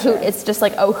 Whereas Kahoot, it's just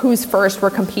like, oh, who's first? We're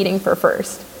competing for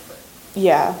first.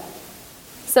 Yeah.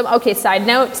 Okay, side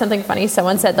note, something funny.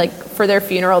 Someone said, like, for their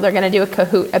funeral, they're going to do a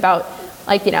Kahoot about,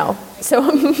 like, you know, so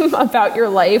about your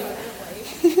life.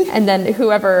 And then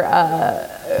whoever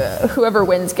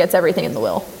wins gets everything in the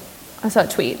will. I saw a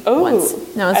tweet once.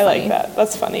 No, it's funny. Like that.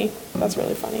 That's funny. That's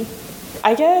really funny.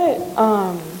 I get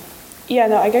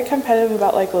competitive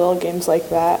about, like, little games like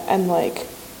that and, like,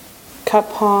 cup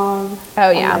pong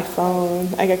on my phone.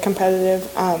 I get competitive.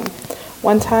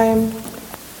 One time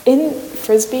in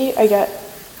Frisbee,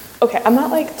 I'm not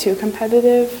like too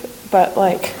competitive, but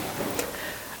like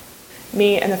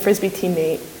me and a Frisbee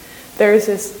teammate, there's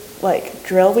this like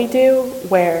drill we do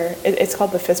where it's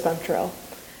called the fist bump drill,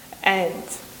 and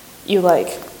you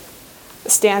like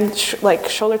stand like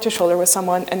shoulder to shoulder with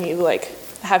someone and you like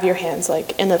have your hands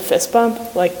like in a fist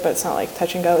bump, like, but it's not like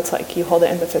touch and go, it's like you hold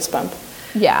it in the fist bump.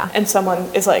 Yeah. And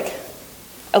someone is like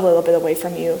a little bit away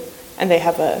from you and they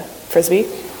have a Frisbee.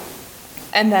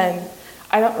 And then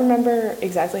I don't remember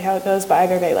exactly how it goes, but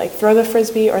either they like throw the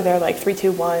Frisbee or they're like 3,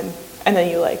 2, 1, and then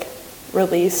you like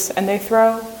release and they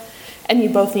throw, and you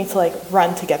both need to like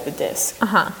run to get the disc.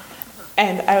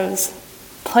 And I was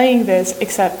playing this,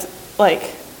 except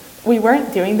like we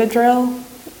weren't doing the drill.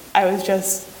 I was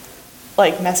just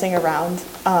like messing around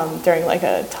during like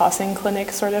a tossing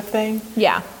clinic sort of thing.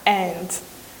 Yeah. And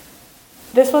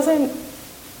this wasn't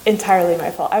entirely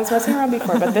my fault. I was messing around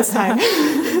before, but this time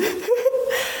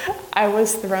I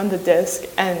was thrown the disc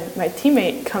and my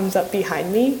teammate comes up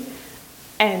behind me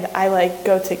and I like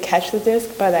go to catch the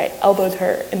disc, but I elbowed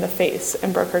her in the face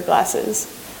and broke her glasses.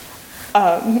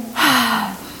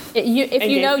 If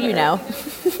you know, you know.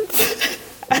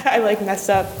 I like messed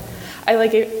up. I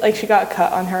like she got a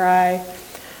cut on her eye.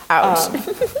 Ouch.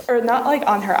 Or not like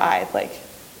on her eye, like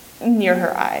near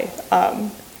her eye.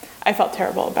 I felt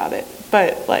terrible about it,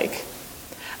 but like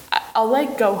I'll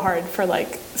like go hard for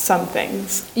like some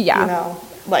things. Yeah. You know,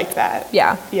 like that.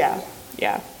 Yeah. Yeah.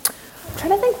 I'm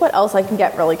trying to think what else I can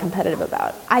get really competitive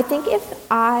about. I think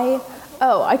I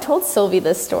told Sylvie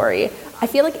this story. I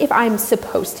feel like if I'm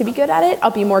supposed to be good at it,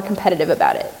 I'll be more competitive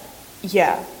about it.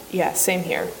 Yeah, same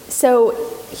here. So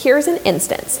here's an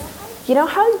instance. You know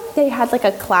how they had like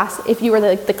a class, if you were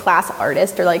like the class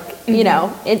artist or like, you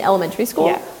know, in elementary school?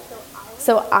 Yeah.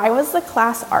 So I was the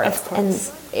class artist and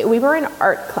we were in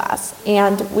art class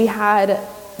and we had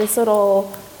this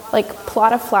little like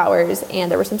plot of flowers and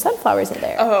there were some sunflowers in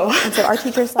there. Oh. And so our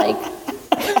teacher's like,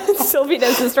 Sylvie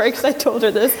knows the story because I told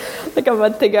her this like a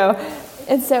month ago.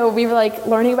 And so we were like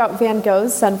learning about Van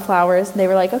Gogh's sunflowers and they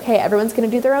were like, okay, everyone's going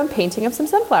to do their own painting of some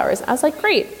sunflowers. And I was like,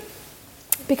 great.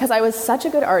 Because I was such a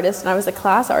good artist and I was a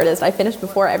class artist, I finished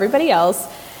before everybody else.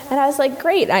 And I was like,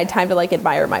 great. And I had time to like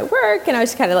admire my work and I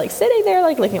was kind of like sitting there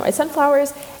like looking at my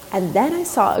sunflowers. And then I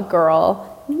saw a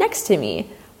girl next to me.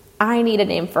 I need a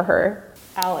name for her.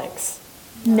 Alex.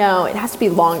 No, it has to be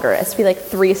longer. It has to be like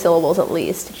 3 syllables at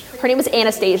least. Her name was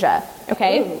Anastasia,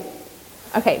 okay? Ooh.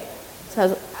 Okay, so I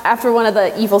was after one of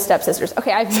the evil stepsisters.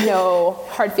 Okay, I have no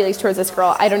hard feelings towards this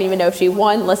girl. I don't even know if she,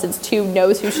 1, listens, 2,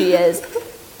 knows who she is.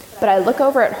 But I look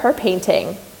over at her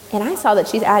painting, and I saw that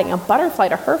she's adding a butterfly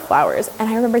to her flowers. And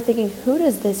I remember thinking, who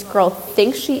does this girl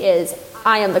think she is?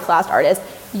 I am the class artist.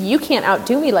 You can't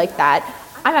outdo me like that.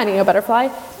 I'm adding a butterfly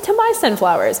to my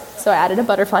sunflowers. So I added a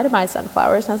butterfly to my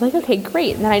sunflowers, and I was like, okay,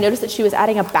 great. And then I noticed that she was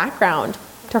adding a background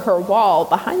to her wall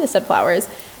behind the sunflowers.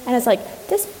 And I was like,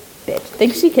 this bitch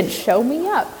thinks she can show me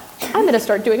up. I'm going to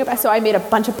start doing it. So I made a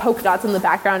bunch of polka dots in the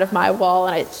background of my wall,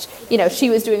 and she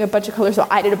was doing a bunch of colors, so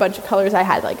I did a bunch of colors. I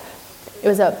had it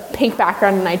was a pink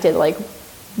background, and I did like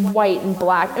white and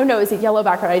black. Oh no, it was a yellow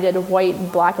background. I did white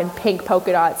and black and pink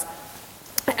polka dots.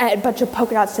 I had a bunch of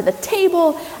polka dots to the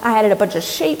table. I added a bunch of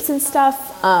shapes and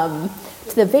stuff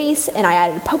to the vase, and I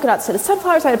added polka dots to the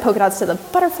sunflowers. I added polka dots to the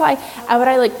butterfly. And when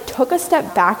I took a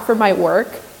step back from my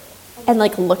work and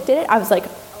looked at it, I was like,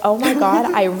 oh my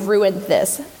God, I ruined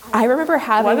this. I remember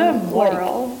having... What a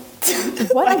moral.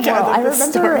 What a moral. I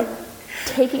remember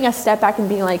taking a step back and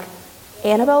being like,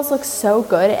 Annabelle's looks so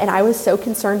good, and I was so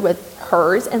concerned with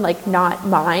hers and not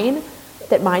mine,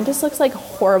 that mine just looks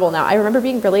horrible now. I remember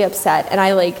being really upset, and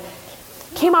I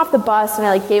came off the bus and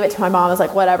I gave it to my mom. I was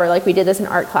like, whatever, we did this in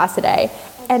art class today.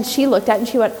 And she looked at it and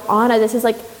she went, Anna, this is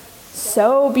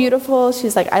so beautiful.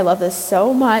 She's like, I love this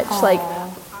so much.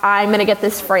 Aww. I'm gonna get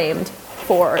this framed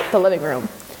for the living room.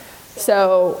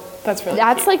 So that's really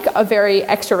cute. A very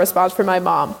extra response from my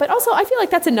mom. But also I feel like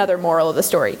that's another moral of the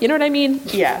story. You know what I mean?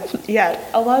 Yeah.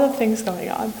 A lot of things going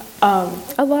on.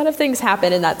 A lot of things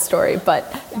happen in that story, but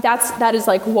that is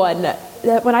one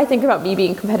that when I think about me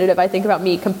being competitive, I think about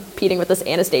me competing with this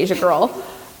Anastasia girl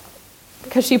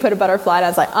because she put a butterfly and I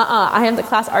was like, I am the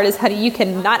class artist, honey, you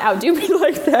cannot outdo me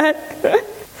like that.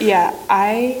 Yeah,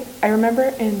 I remember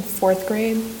in 4th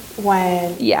grade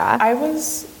when I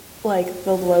was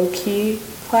the low-key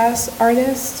class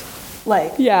artist.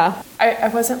 I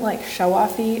wasn't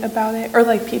show-offy about it, or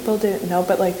people didn't know,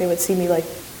 but they would see me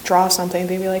draw something,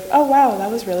 they'd be like, oh wow, that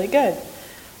was really good.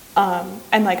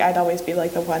 And I'd always be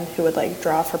the one who would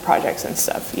draw for projects and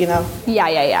stuff, you know?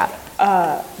 Yeah.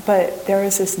 But there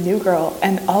was this new girl,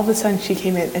 and all of a sudden she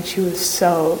came in and she was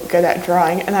so good at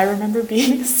drawing, and I remember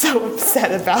being so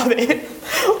upset about it.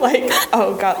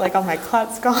 Oh God, all my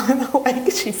class gone.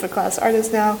 She's the class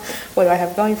artist now. What do I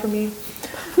have going for me?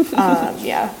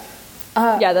 Yeah,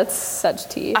 that's such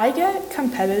tea. I get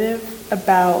competitive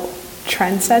about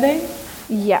trend setting.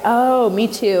 Yeah. Oh, me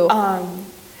too.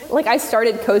 I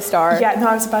started CoStar. Yeah. No,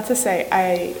 I was about to say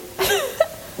a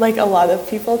lot of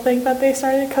people think that they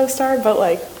started CoStar, but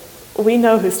we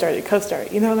know who started CoStar.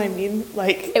 You know what I mean?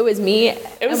 It was me.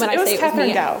 It was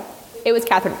Catherine Gao. It was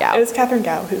Catherine Gao. It was Catherine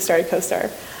Gao who started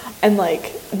CoStar, and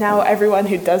now everyone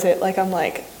who does it, I'm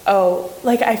oh,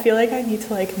 I feel I need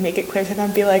to make it clear to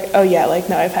them, be oh yeah,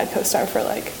 no, I've had CoStar for a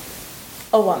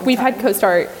long time. We've had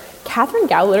CoStar. Catherine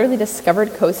Gao literally discovered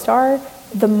CoStar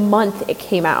the month it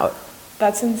came out.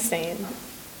 That's insane.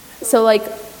 So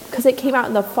because it came out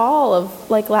in the fall of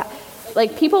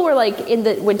people were in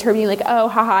the winter being oh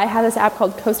haha, I have this app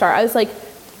called CoStar. I was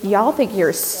Y'all think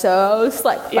you're so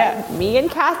slick. But Yeah. me and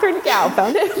Catherine Gow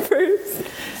found it first.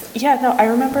 Yeah, no, I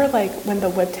remember like when the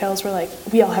Whiptails were like,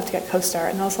 we all have to get CoStar,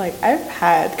 and I was like, I've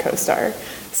had CoStar,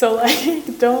 so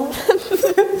like don't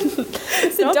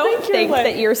So don't think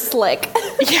that you're slick.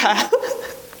 yeah.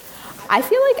 I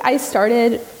feel like I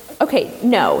started. Okay,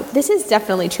 no, this is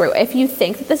definitely true. If you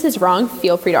think that this is wrong,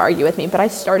 feel free to argue with me. But I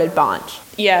started Bonch.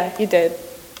 Yeah, you did.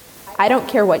 I don't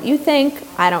care what you think.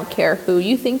 I don't care who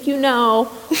you think you know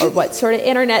or what sort of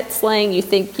internet slang you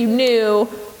think you knew.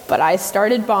 But I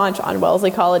started Bonch on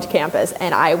Wellesley College campus,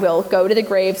 and I will go to the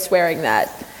grave swearing that.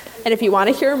 And if you want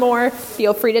to hear more,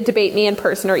 feel free to debate me in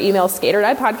person or email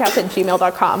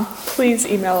skaterdadpodcast@gmail.com. Please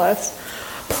email us.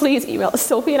 Please email us.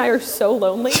 Sophie and I are so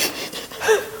lonely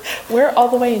We're all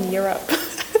the way in Europe.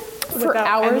 for Without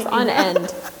hours any on email.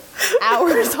 end.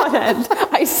 Hours on end.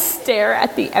 I stare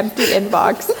at the empty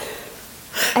inbox.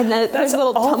 And then there's That's a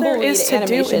little all there tumbleweed is to do in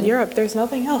animation. Europe. There's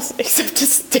nothing else except to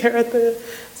stare at the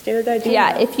Skater Dad Gmail.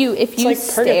 Yeah, if you like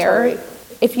stare purgatory.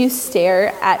 if you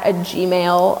stare at a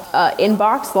Gmail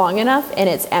inbox long enough and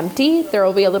it's empty, there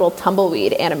will be a little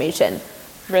tumbleweed animation.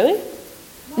 Really?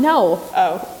 No,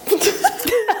 Oh.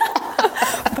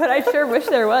 but I sure wish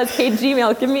there was. Hey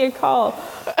Gmail, give me a call.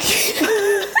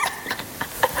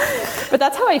 But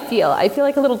that's how I feel. I feel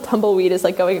like a little tumbleweed is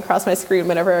like going across my screen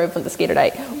whenever I open the Skater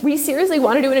Night. We seriously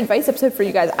want to do an advice episode for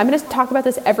you guys. I'm going to talk about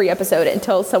this every episode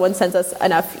until someone sends us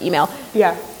enough email.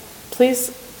 Yeah.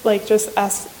 Please, like, just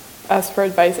ask us for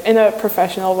advice in a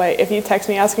professional way. If you text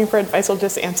me asking for advice, I'll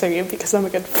just answer you because I'm a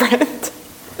good friend.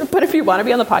 But if you want to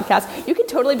be on the podcast, you can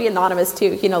totally be anonymous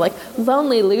too. You know, like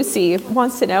Lonely Lucy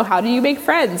wants to know, how do you make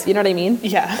friends? You know what I mean?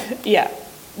 Yeah. Yeah.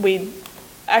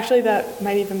 Actually, that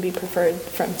might even be preferred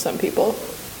from some people.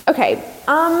 Okay.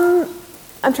 I'm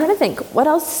trying to think. What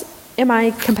else am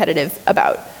I competitive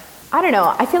about? I don't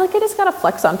know. I feel like I just gotta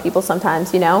flex on people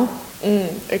sometimes. You know,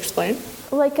 Explain.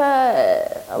 like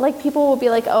people will be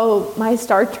like, "Oh, my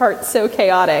star chart's so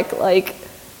chaotic." Like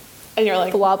And you're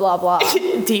like, blah blah blah.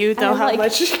 do you know I'm how like-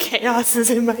 much chaos is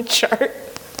in my chart?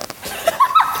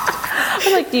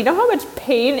 I'm like, do you know how much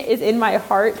pain is in my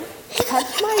heart?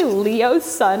 Catch my Leo,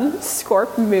 Sun,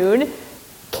 Scorp, Moon,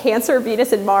 Cancer,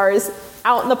 Venus, and Mars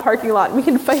out in the parking lot, and we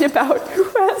can fight about who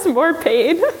has more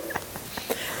pain.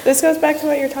 This goes back to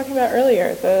what you were talking about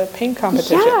earlier, the pain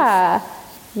competition.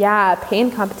 Yeah,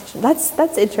 pain competition.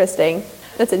 That's interesting.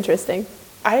 That's interesting.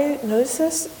 I noticed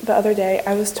this the other day.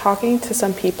 I was talking to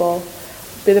some people.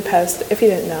 Budapest, if you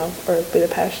didn't know, or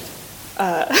Budapest,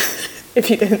 if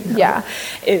you didn't know, Yeah.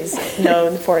 is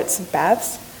known for its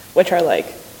baths, which are like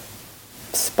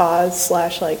spas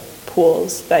 / like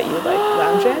pools that you like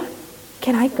lounge in.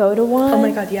 Can I go to one? Oh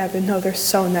my god, yeah, but no, they're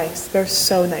so nice. They're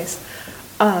so nice.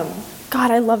 God,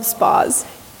 I love spas.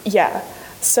 Yeah,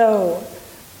 so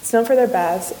it's known for their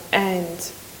baths,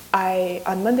 and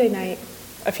on Monday night,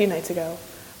 a few nights ago,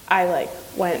 I like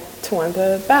went to one of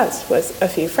the baths with a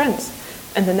few friends,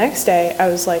 and the next day I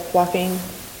was like walking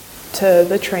to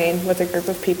the train with a group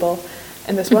of people,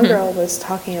 and this one girl was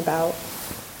talking about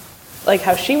like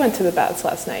how she went to the baths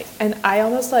last night, and I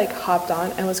almost like hopped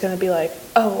on and was gonna be like,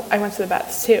 oh, I went to the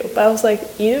baths too, but I was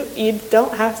like, you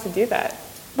don't have to do that.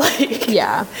 Like,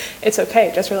 Yeah. it's okay,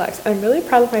 just relax. And I'm really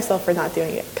proud of myself for not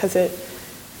doing it because it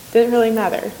didn't really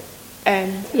matter.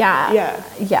 And Yeah.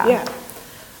 yeah.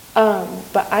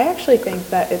 But I actually think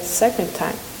that it's segment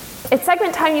time. It's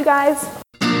segment time, you guys.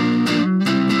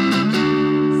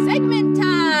 Segment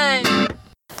time.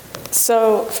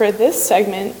 So for this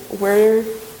segment, we're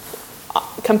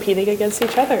competing against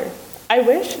each other. I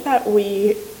wish that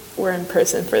we were in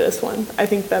person for this one. I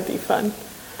think that'd be fun.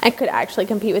 And could actually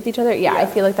compete with each other. Yeah, I Yeah.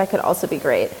 feel like that could also be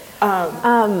great.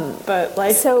 But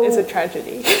life So- is a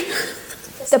tragedy.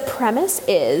 The premise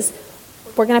is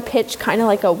we're going to pitch kind of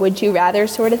like a would you rather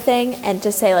sort of thing and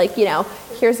just say like, you know,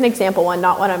 here's an example one,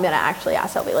 not one I'm going to actually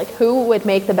ask Sylvie. Like, who would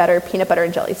make the better peanut butter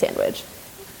and jelly sandwich?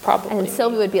 Probably. And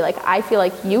Sylvie would be like, I feel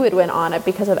like you would win on it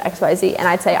because of XYZ. And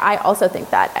I'd say, I also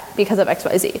think that because of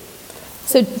XYZ.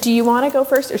 So do you want to go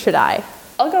first or should I?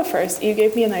 I'll go first. You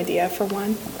gave me an idea for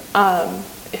one.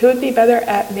 Who would be better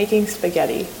at making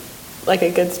spaghetti? Like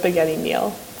a good spaghetti meal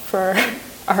for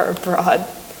our abroad.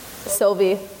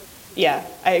 Sylvie. Yeah,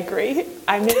 I agree.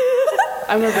 I'm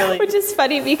a really... Which is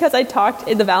funny because I talked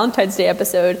in the Valentine's Day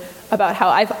episode about how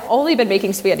I've only been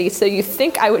making spaghetti, so you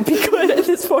think I would be good at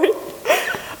this point.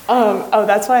 Oh,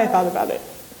 that's why I thought about it.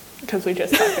 Because we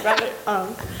just talked about it.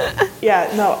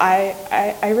 Yeah, no, I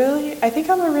think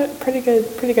I'm a pretty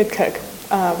good cook.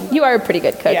 You are a pretty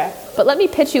good cook. Yeah. But let me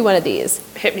pitch you one of these.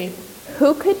 Hit me.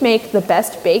 Who could make the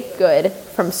best baked good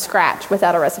from scratch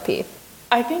without a recipe?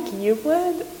 I think you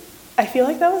would. I feel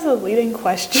like that was a leading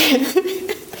question.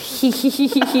 See,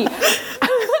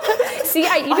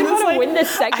 I even want to Honestly, win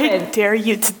this I segment. dare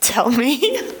you to tell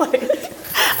me. Like,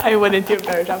 I wouldn't do a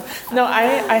better job. No,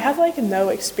 I have like no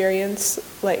experience.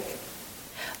 Like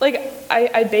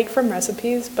I bake from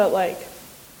recipes, but like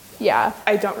Yeah.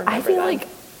 I don't remember. I feel them. like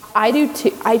I do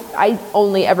too. I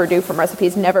only ever do from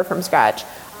recipes, never from scratch.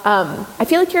 I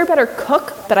feel like you're a better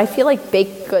cook, but I feel like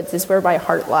baked goods is where my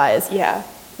heart lies. yeah,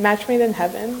 match made in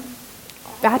heaven.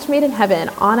 Batch made in heaven,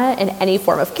 Anna, in any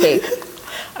form of cake.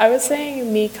 I was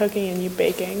saying me cooking and you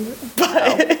baking,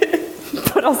 but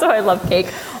But also, I love cake.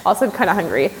 Also, I'm kind of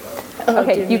hungry. Oh,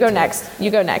 Okay, dude, you me go too. next. You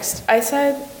go next. I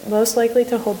said most likely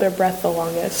to hold their breath the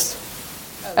longest.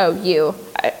 Oh, you.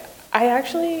 I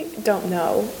actually don't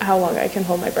know how long I can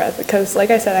hold my breath because,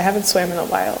 like I said, I haven't swam in a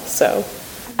while. So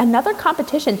Another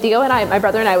competition. Theo and I, my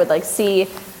brother and I, would like see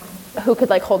who could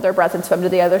like hold their breath and swim to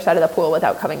the other side of the pool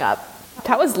without coming up.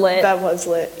 That was lit. that was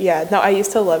lit. Yeah, no, I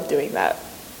used to love doing that,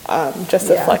 just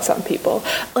to Yeah. flex on people.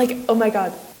 Like, oh my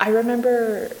God, I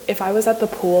remember if I was at the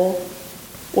pool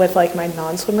with like my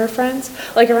non-swimmer friends,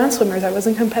 like around swimmers, I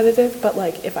wasn't competitive, but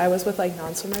like if I was with like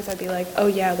non-swimmers, I'd be like, oh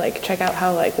yeah, like check out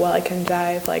how like well I can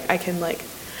dive. Like I can like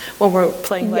when we're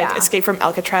playing like Yeah. Escape from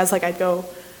Alcatraz, like I'd go.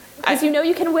 Because you know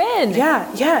you can win.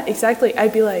 Yeah, exactly.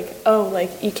 I'd be like, oh,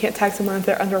 like you can't tag someone if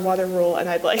they're underwater rule, and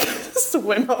I'd like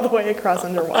swim all the way across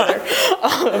underwater.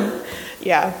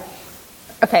 Yeah.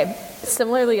 Okay,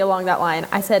 similarly along that line,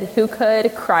 I said who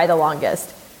could cry the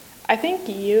longest? I think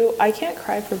I can't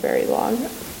cry for very long.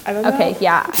 I don't know. Okay,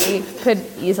 yeah, I could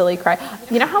easily cry.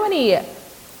 You know how many,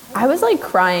 I was like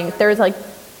crying, there was like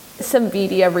some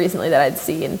media recently that I'd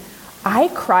seen. I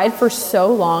cried for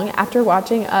so long after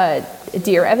watching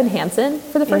Dear Evan Hansen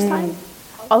for the first time.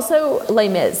 Also, Les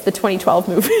Mis, the 2012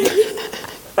 movie.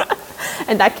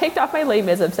 And that kicked off my Les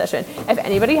Mis obsession. If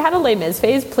anybody had a Les Mis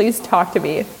phase, please talk to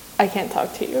me. I can't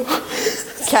talk to you.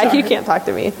 Yeah, you can't talk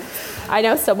to me. I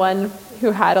know someone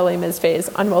who had a Les Mis phase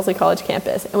on Wellesley College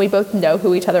campus, and we both know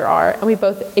who each other are, and we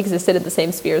both existed in the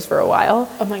same spheres for a while.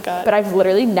 Oh my God. But I've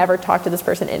literally never talked to this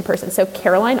person in person. So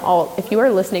Caroline Alt, if you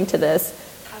are listening to this,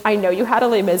 I know you had a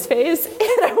Les Mis phase, and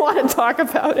I want to talk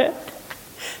about it.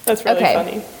 That's really Okay.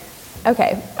 funny.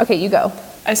 Okay, you go.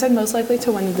 I said most likely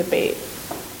to win the debate.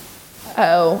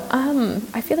 Oh,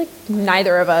 I feel like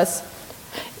neither of us.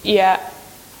 Yeah.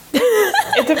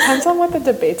 It depends on what the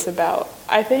debate's about.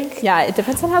 I think. Yeah, it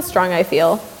depends on how strong I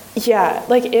feel. Yeah,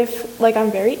 like if like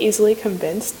I'm very easily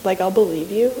convinced, like I'll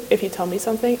believe you if you tell me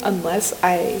something unless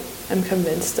I am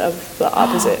convinced of the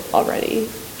opposite already.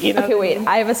 You know Okay, what I wait, mean?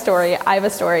 I have a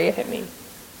story. Hit me.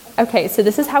 Okay, so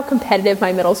this is how competitive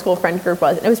my middle school friend group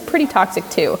was, and it was pretty toxic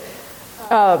too.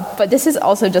 But this is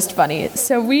also just funny.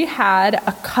 So we had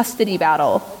a custody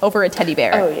battle over a teddy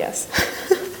bear. Oh yes.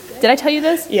 Did I tell you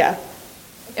this? Yeah.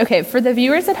 Okay, for the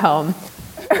viewers at home,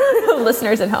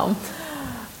 listeners at home,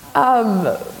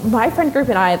 my friend group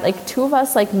and I, like two of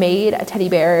us, like made a teddy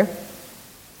bear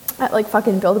at like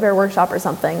fucking Build-A-Bear Workshop or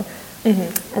something.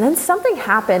 Mm-hmm. And then something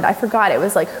happened. I forgot. It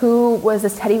was like, who was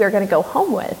this teddy bear going to go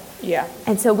home with? Yeah.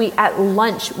 And so we, at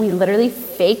lunch, we literally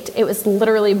faked, it was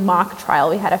literally mock trial.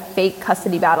 We had a fake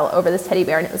custody battle over this teddy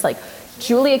bear, and it was like,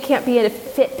 Julia can't be a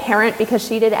fit parent because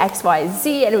she did X, Y,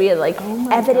 Z, and we had like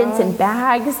evidence in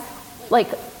bags. Like,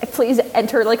 please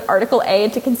enter like Article A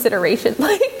into consideration.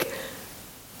 Like,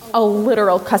 a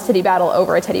literal custody battle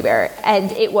over a teddy bear.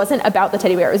 And it wasn't about the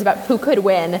teddy bear, it was about who could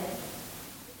win,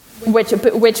 which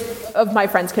of my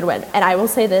friends could win. And I will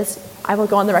say this, I will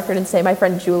go on the record and say my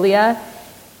friend Julia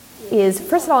is,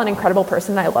 first of all, an incredible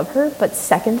person, and I love her, but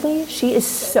secondly, she is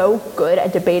so good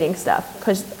at debating stuff,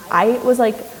 because I was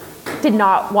like, did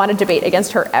not want to debate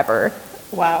against her ever,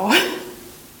 Wow.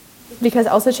 because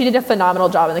also she did a phenomenal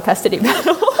job in the custody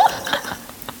battle.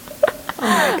 Oh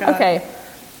my God.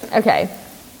 Okay.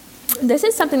 This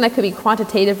is something that could be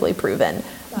quantitatively proven,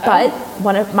 but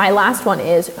my last one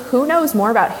is, who knows more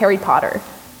about Harry Potter?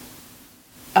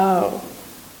 Oh.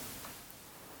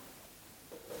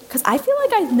 Because I feel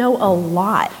like I know a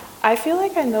lot. I feel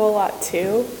like I know a lot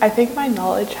too. I think my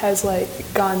knowledge has like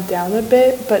gone down a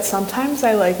bit, but sometimes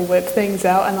I like whip things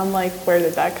out and I'm like, where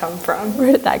did that come from?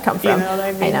 Where did that come from? You know what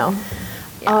I mean? I know.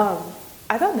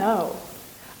 I don't know.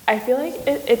 I feel like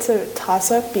it's a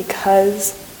toss-up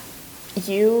because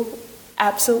you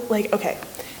absolutely, like, okay,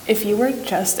 if you were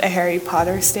just a Harry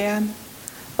Potter stan,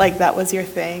 like that was your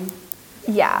thing,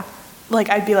 Yeah. like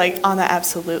I'd be like, Anna,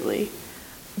 absolutely.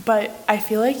 But I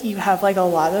feel like you have like a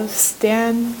lot of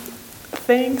stan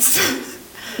things.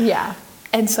 Yeah.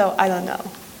 And so I don't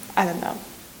know.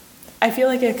 I feel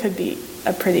like it could be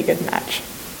a pretty good match.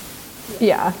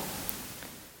 Yeah.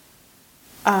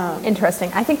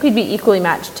 Interesting. I think we'd be equally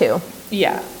matched too.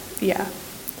 Yeah, yeah.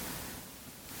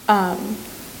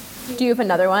 Do you have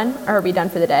another one, or are we done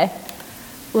for the day?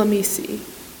 Let me see.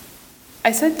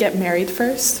 I said get married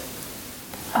first.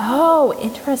 Oh,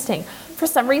 interesting. For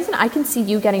some reason, I can see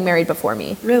you getting married before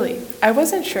me. Really? I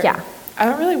wasn't sure. Yeah. I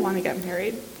don't really want to get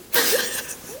married.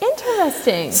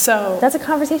 Interesting. So- that's a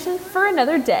conversation for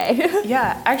another day.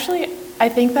 Yeah, actually, I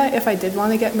think that if I did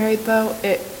want to get married, though,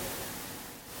 it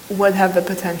would have the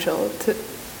potential to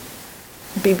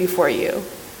be before you,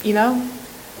 you know?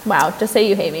 Wow, just say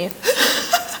you hate me.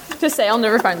 Just say I'll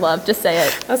never find love. Just say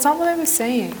it. That's not what I was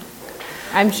saying.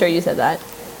 I'm sure you said that.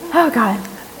 Oh, God.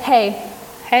 Hey.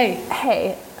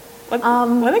 Hey,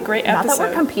 what a great Not episode. that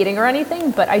we're competing or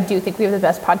anything, but I do think we have the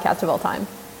best podcast of all time.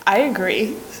 I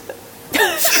agree.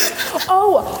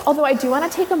 Oh, although I do want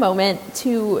to take a moment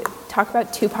to talk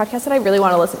about two podcasts that I really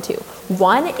want to listen to.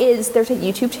 One is there's a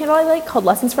YouTube channel I like called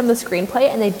Lessons from the Screenplay,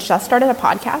 and they just started a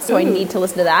podcast, so I need to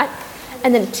listen to that.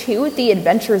 And then two, The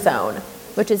Adventure Zone,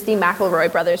 which is the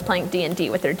McElroy brothers playing D&D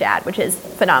with their dad, which is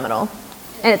phenomenal.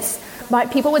 And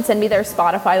people would send me their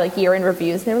Spotify like year-end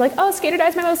reviews, and they were like, "Oh, Skater Die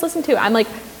is my most listened to." I'm like,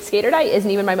 Skater Die isn't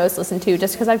even my most listened to,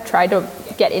 just because I've tried to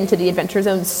get into The Adventure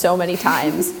Zone so many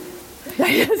times.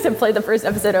 I just have played the first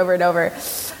episode over and over.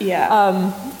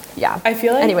 Yeah. Yeah. I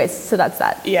feel like- Anyways, so that's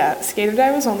that. Yeah, Skater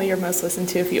Die was only your most listened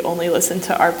to if you only listened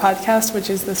to our podcast, which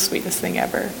is the sweetest thing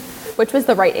ever. Which was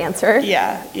the right answer.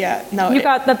 Yeah. No, You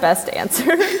got the best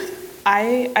answer.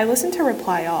 I listened to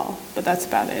Reply All, but that's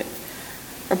about it.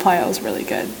 Reply All is really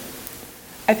good.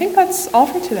 I think that's all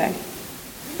for today.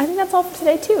 I think that's all for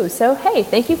today too. So hey,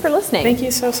 thank you for listening. Thank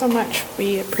you so much.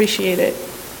 We appreciate it.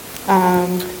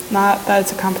 Not that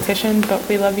it's a competition, but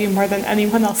we love you more than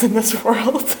anyone else in this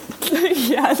world.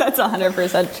 Yeah, that's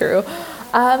 100% true.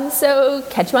 So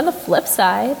catch you on the flip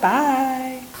side.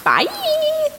 Bye. Bye.